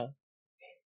anyhow,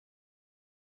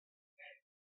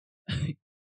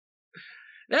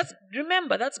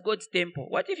 remember, that's God's temple.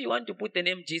 What if you want to put the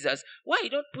name Jesus? Why you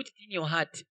don't put it in your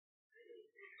heart?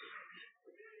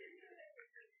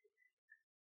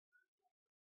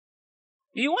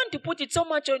 You want to put it so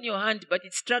much on your hand, but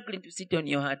it's struggling to sit on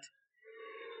your heart.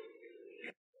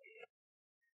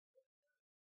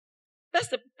 That's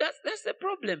That's the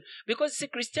problem. Because see,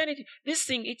 Christianity, this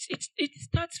thing, it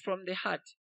starts from the heart.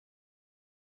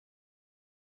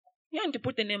 You want to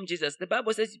put the name Jesus. The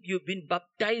Bible says you've been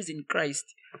baptized in Christ.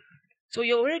 So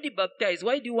you're already baptized.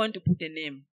 Why do you want to put a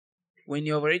name when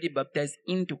you're already baptized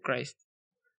into Christ?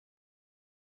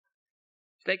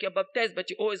 It's like you're baptized, but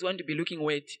you always want to be looking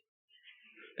wet.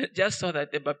 Just so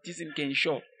that the baptism can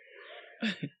show.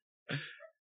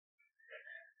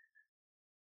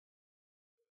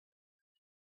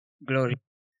 Glory.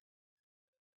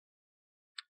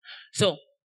 So,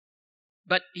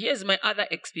 but here's my other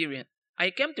experience. I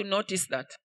came to notice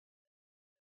that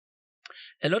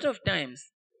a lot of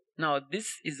times, now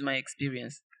this is my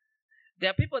experience,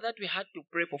 there are people that we had to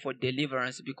pray for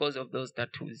deliverance because of those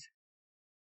tattoos.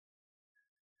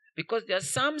 Because there are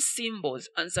some symbols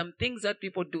and some things that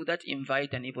people do that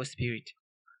invite an evil spirit.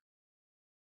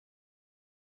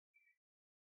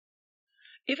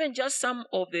 Even just some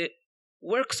of the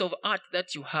works of art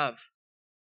that you have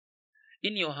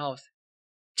in your house.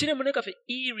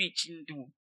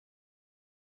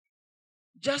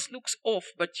 Just looks off,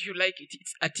 but you like it.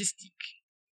 It's artistic.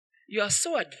 You are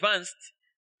so advanced.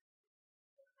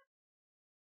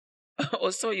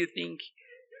 Or so you think.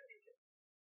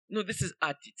 No, this is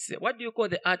art. What do you call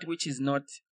the art which is not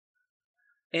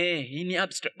in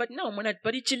abstract? But now,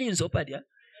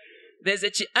 there's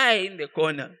a eye in the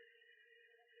corner.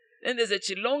 Then there's a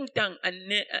long tongue, and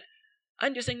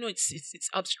you're saying, no, it's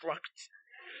abstract.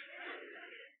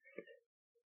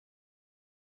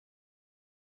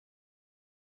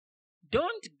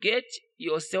 Don't get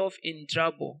yourself in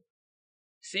trouble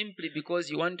simply because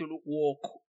you want to look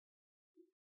woke.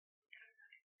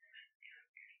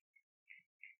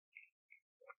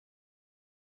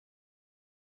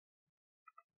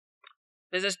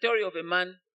 There's a story of a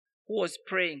man who was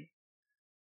praying.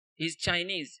 He's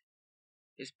Chinese.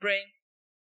 He's praying.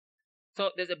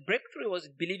 So there's a breakthrough he was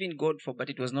believing God for, but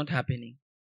it was not happening.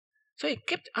 So he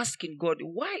kept asking God,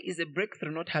 why is the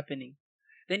breakthrough not happening?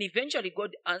 Then eventually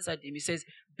God answered him. He says,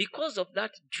 because of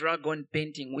that dragon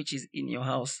painting which is in your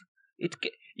house.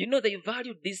 They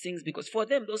valued these things because for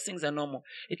them those things are normal.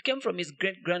 It came from his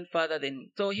great-grandfather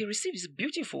then. So he received, it's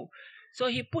beautiful. So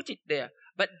he put it there.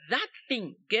 But that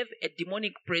thing gave a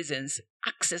demonic presence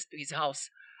access to his house.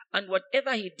 And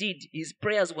whatever he did, his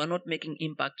prayers were not making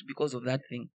impact because of that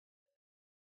thing.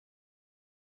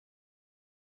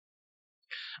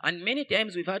 And many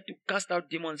times we've had to cast out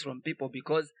demons from people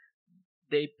because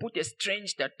they put a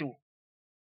strange tattoo.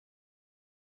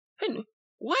 And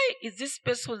why is this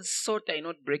person's soul tie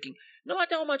not breaking? No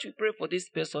matter how much we pray for this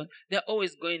person, they're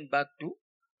always going back to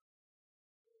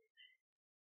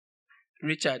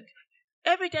Richard.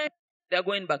 Every time they're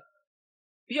going back.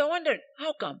 You're wondering,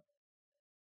 how come?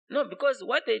 No, because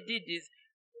what they did is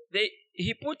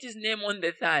he put his name on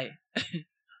the thigh.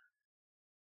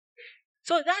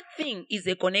 So that thing is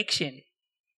a connection.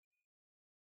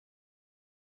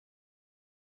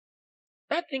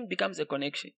 That thing becomes a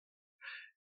connection.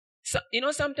 So,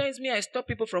 sometimes I stop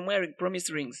people from wearing promise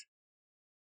rings.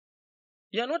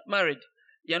 You're not married.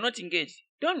 You're not engaged.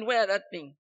 Don't wear that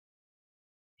thing.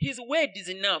 His word is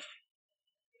enough.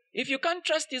 If you can't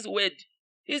trust his word,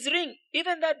 his ring,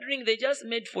 even that ring they just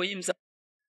made for him.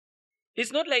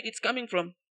 It's not like it's coming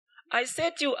from, I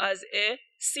set you as a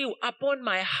seal upon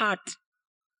my heart.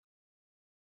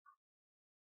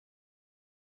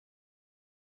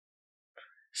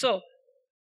 So,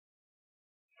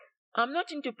 I'm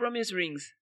not into promise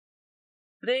rings.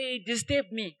 They disturb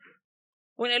me.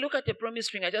 When I look at a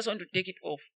promise ring, I just want to take it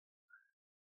off.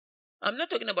 I'm not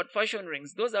talking about fashion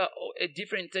rings. Those are a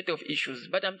different set of issues.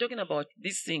 But I'm talking about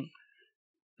this thing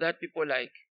that people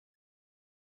like.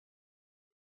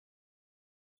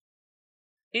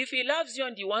 If he loves you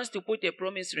and he wants to put a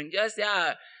promise ring, just say,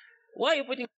 why are you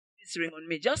putting this ring on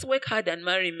me? Just work hard and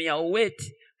marry me. I'll wait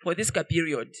for this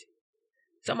period.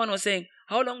 Someone was saying,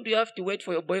 how long do you have to wait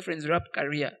for your boyfriend's rap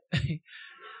career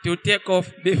to take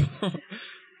off before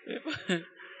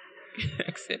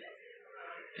accept?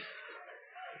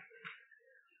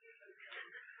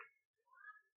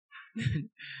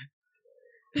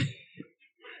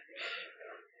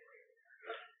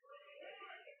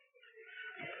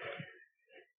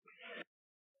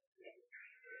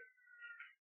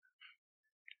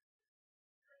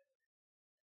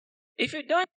 If you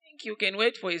don't think you can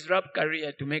wait for his rap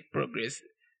career to make progress,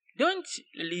 don't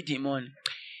lead him on.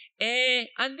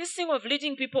 And this thing of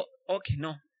leading people, okay,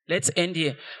 no, let's end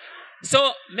here.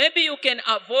 So maybe you can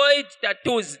avoid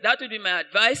tattoos. That would be my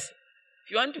advice.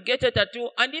 If you want to get a tattoo,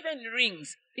 and even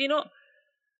rings,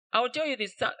 I'll tell you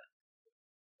this.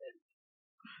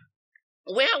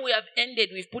 Where we have ended,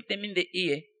 we've put them in the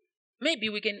ear. Maybe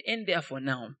we can end there for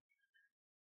now.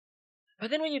 But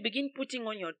then when you begin putting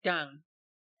on your tongue,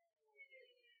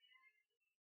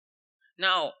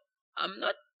 now, I'm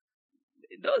not,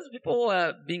 those people who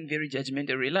are being very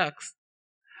judgmental, relax.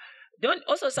 Don't,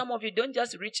 also some of you don't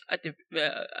just reach at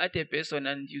a person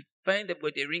and you find they've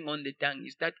got a ring on the tongue. You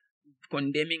start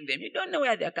condemning them. You don't know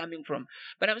where they're coming from.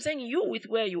 But I'm saying you with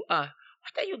where you are.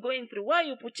 What are you going through? Why are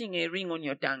you putting a ring on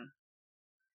your tongue?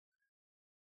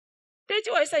 Tell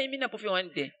you why I say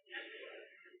one day.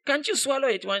 Can't you swallow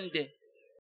it one day?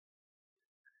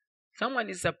 Someone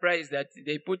is surprised that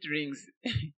they put rings.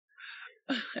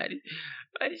 And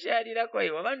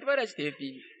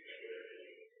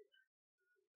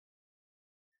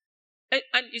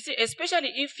you see,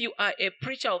 especially if you are a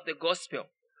preacher of the gospel,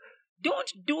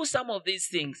 don't do some of these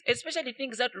things, especially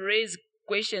things that raise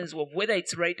questions of whether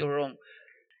it's right or wrong.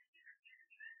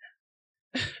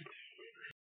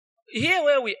 Here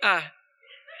where we are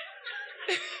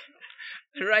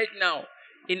right now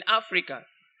in Africa,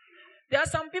 there are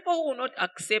some people who will not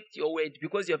accept your word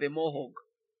because you have a mohawk.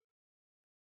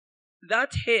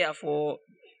 That hair for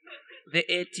the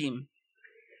A team.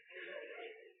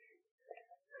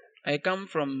 I come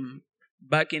from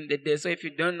back in the day, so if you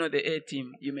don't know the A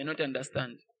team, you may not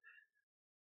understand.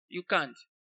 You can't.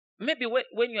 Maybe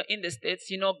when you're in the States,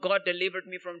 you know, God delivered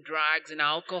me from drugs and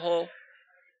alcohol,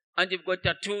 and you've got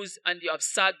tattoos and you have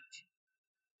sagged.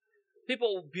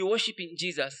 People will be worshiping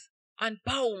Jesus, and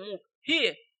power will move.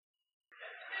 Here,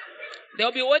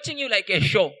 they'll be watching you like a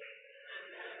show.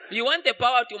 You want the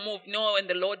power to move. No, when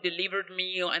the Lord delivered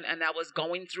me and I was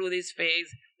going through this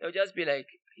phase, they'll just be like,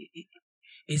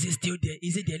 is it still there?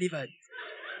 Is it delivered?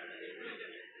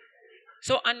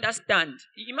 So understand.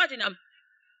 Imagine I'm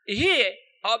here,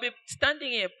 I'll be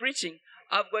standing here preaching.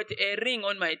 I've got a ring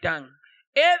on my tongue.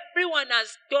 Everyone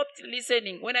has stopped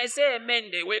listening. When I say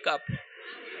amen, they wake up.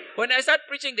 When I start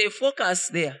preaching, they focus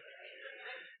there.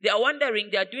 They are wondering,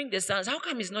 they are doing the sounds. How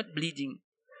come it's not bleeding?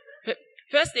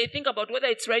 First, they think about whether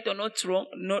it's right or not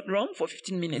wrong for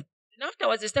 15 minutes. And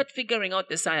afterwards, they start figuring out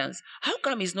the science. How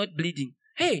come he's not bleeding?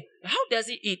 Hey, how does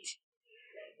he eat?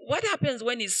 What happens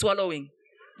when he's swallowing?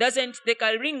 Doesn't the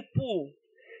ring pull?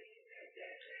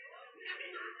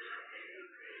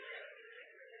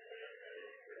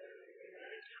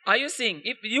 Are you seeing?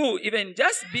 If you even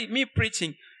just be me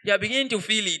preaching, you're beginning to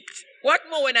feel it. What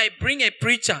more when I bring a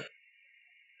preacher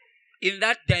in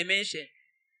that dimension?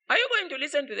 Are you going to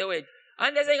listen to the word?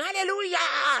 And they're saying, hallelujah!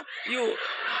 You.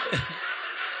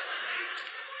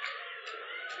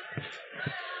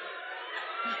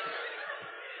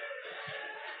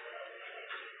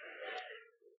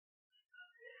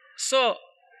 So,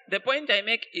 the point I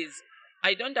make is,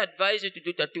 I don't advise you to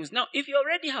do tattoos. Now, if you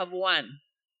already have one,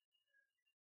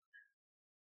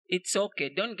 it's okay.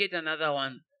 Don't get another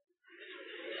one.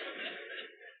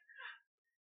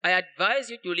 I advise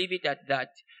you to leave it at that.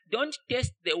 Don't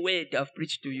test the word I've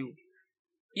preached to you.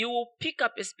 You will pick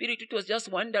up a spirit which was just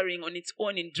wandering on its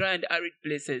own in dry and arid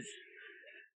places.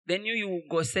 Then you will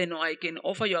go say, no, I can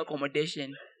offer you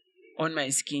accommodation on my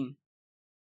skin.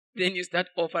 Then you start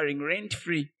offering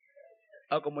rent-free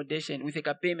accommodation with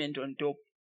a payment on top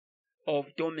of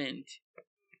torment.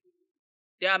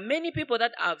 There are many people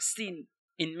that I've seen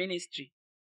in ministry.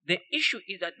 The issue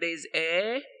is that there is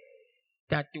a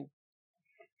tattoo.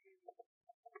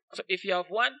 So if you have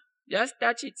one, just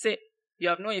touch it, say, you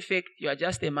have no effect, you are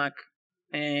just a mark.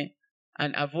 And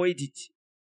avoid it.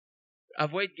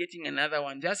 Avoid getting another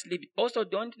one. Just leave it. Also,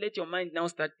 don't let your mind now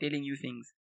start telling you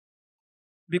things.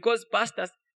 Because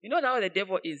pastors, you know how the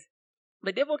devil is.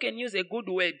 The devil can use a good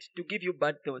word to give you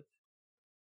bad thoughts.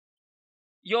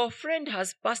 Your friend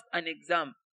has passed an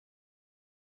exam.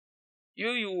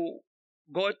 You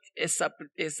got a sub.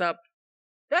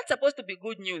 That's supposed to be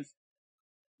good news.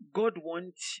 God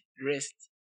wants rest.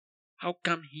 How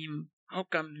come him? How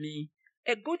come me?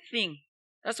 A good thing.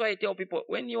 That's why I tell people,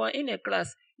 when you are in a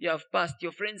class, you have passed,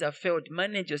 your friends have failed,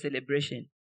 manage your celebration.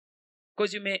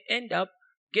 Because you may end up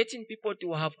getting people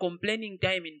to have complaining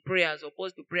time in prayer as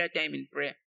opposed to prayer time in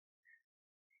prayer.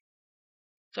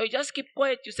 So you just keep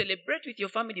quiet. You celebrate with your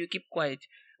family, you keep quiet.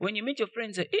 When you meet your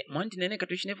friends, say,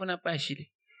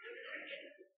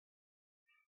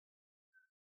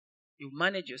 you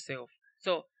manage yourself.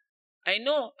 So I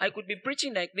know I could be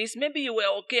preaching like this. Maybe you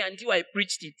were okay until I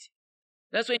preached it.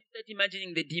 That's why you start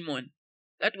imagining the demon.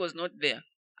 That was not there.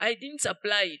 I didn't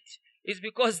supply it. It's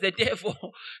because the devil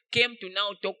came to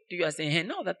now talk to you and say, hey,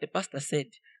 now that the pastor said.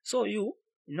 So you,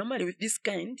 normally with this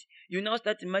kind, you now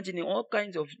start imagining all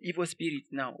kinds of evil spirits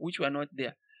now, which were not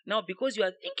there. Now, because you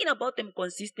are thinking about them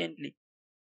consistently,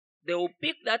 they will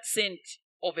pick that scent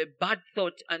of a bad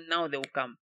thought and now they will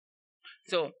come.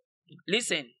 So,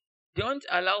 listen, Don't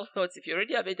allow thoughts. If you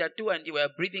already have a tattoo and you were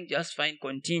breathing just fine,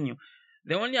 continue.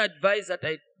 The only advice that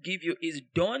I give you is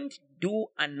don't do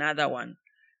another one.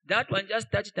 That one,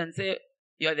 just touch it and say,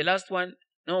 you are the last one.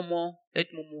 No more.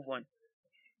 Let me move on.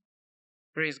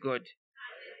 Praise God.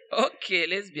 Okay,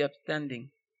 let's be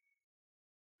upstanding.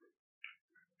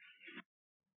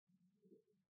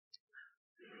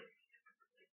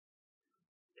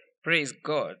 Praise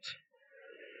God.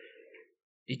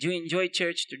 Did you enjoy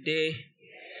church today?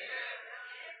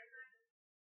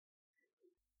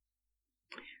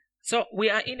 So we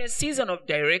are in a season of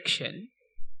direction.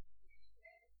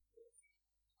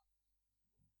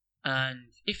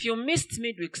 And if you missed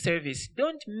midweek service,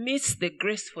 don't miss the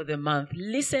grace for the month.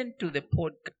 Listen to the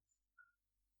podcast.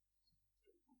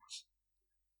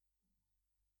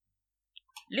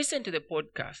 Listen to the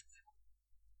podcast.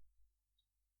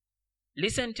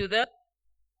 Listen to the...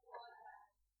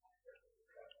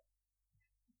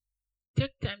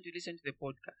 Take time to listen to the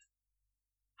podcast.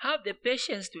 Have the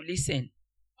patience to listen.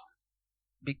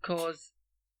 Because...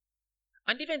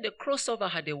 And even the crossover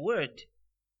had a word.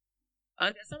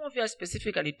 And some of you are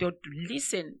specifically taught to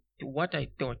listen to what I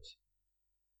taught.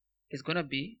 It's going to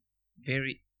be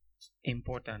very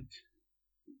important.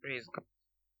 Praise God.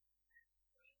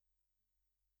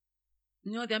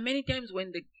 You know, there are many times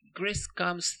when the grace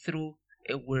comes through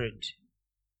a word.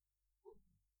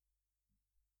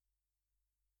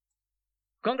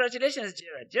 Congratulations,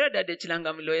 Gerard. Gerard had a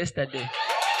chilangamilo yesterday.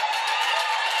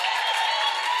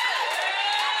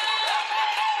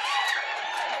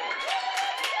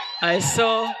 I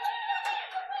saw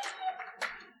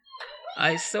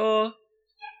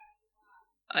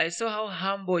how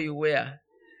humble you were.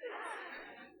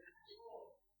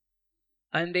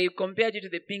 And they compared you to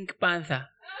the Pink Panther.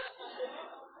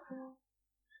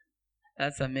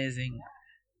 That's amazing.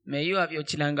 May you have your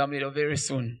chilangamilo very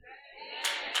soon.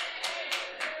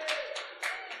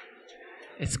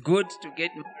 It's good to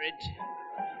get married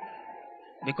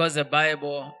because the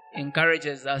Bible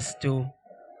encourages us to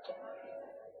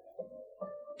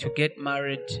get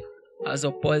married as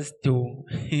opposed to...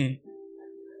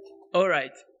 All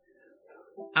right.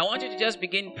 I want you to just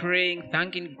begin praying,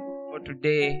 thanking God for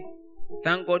today.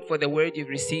 Thank God for the word you've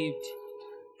received,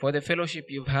 for the fellowship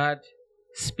you've had.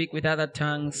 Speak with other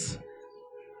tongues.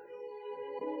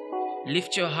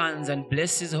 Lift your hands and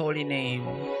bless His holy name.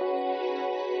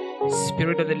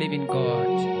 Spirit of the living God.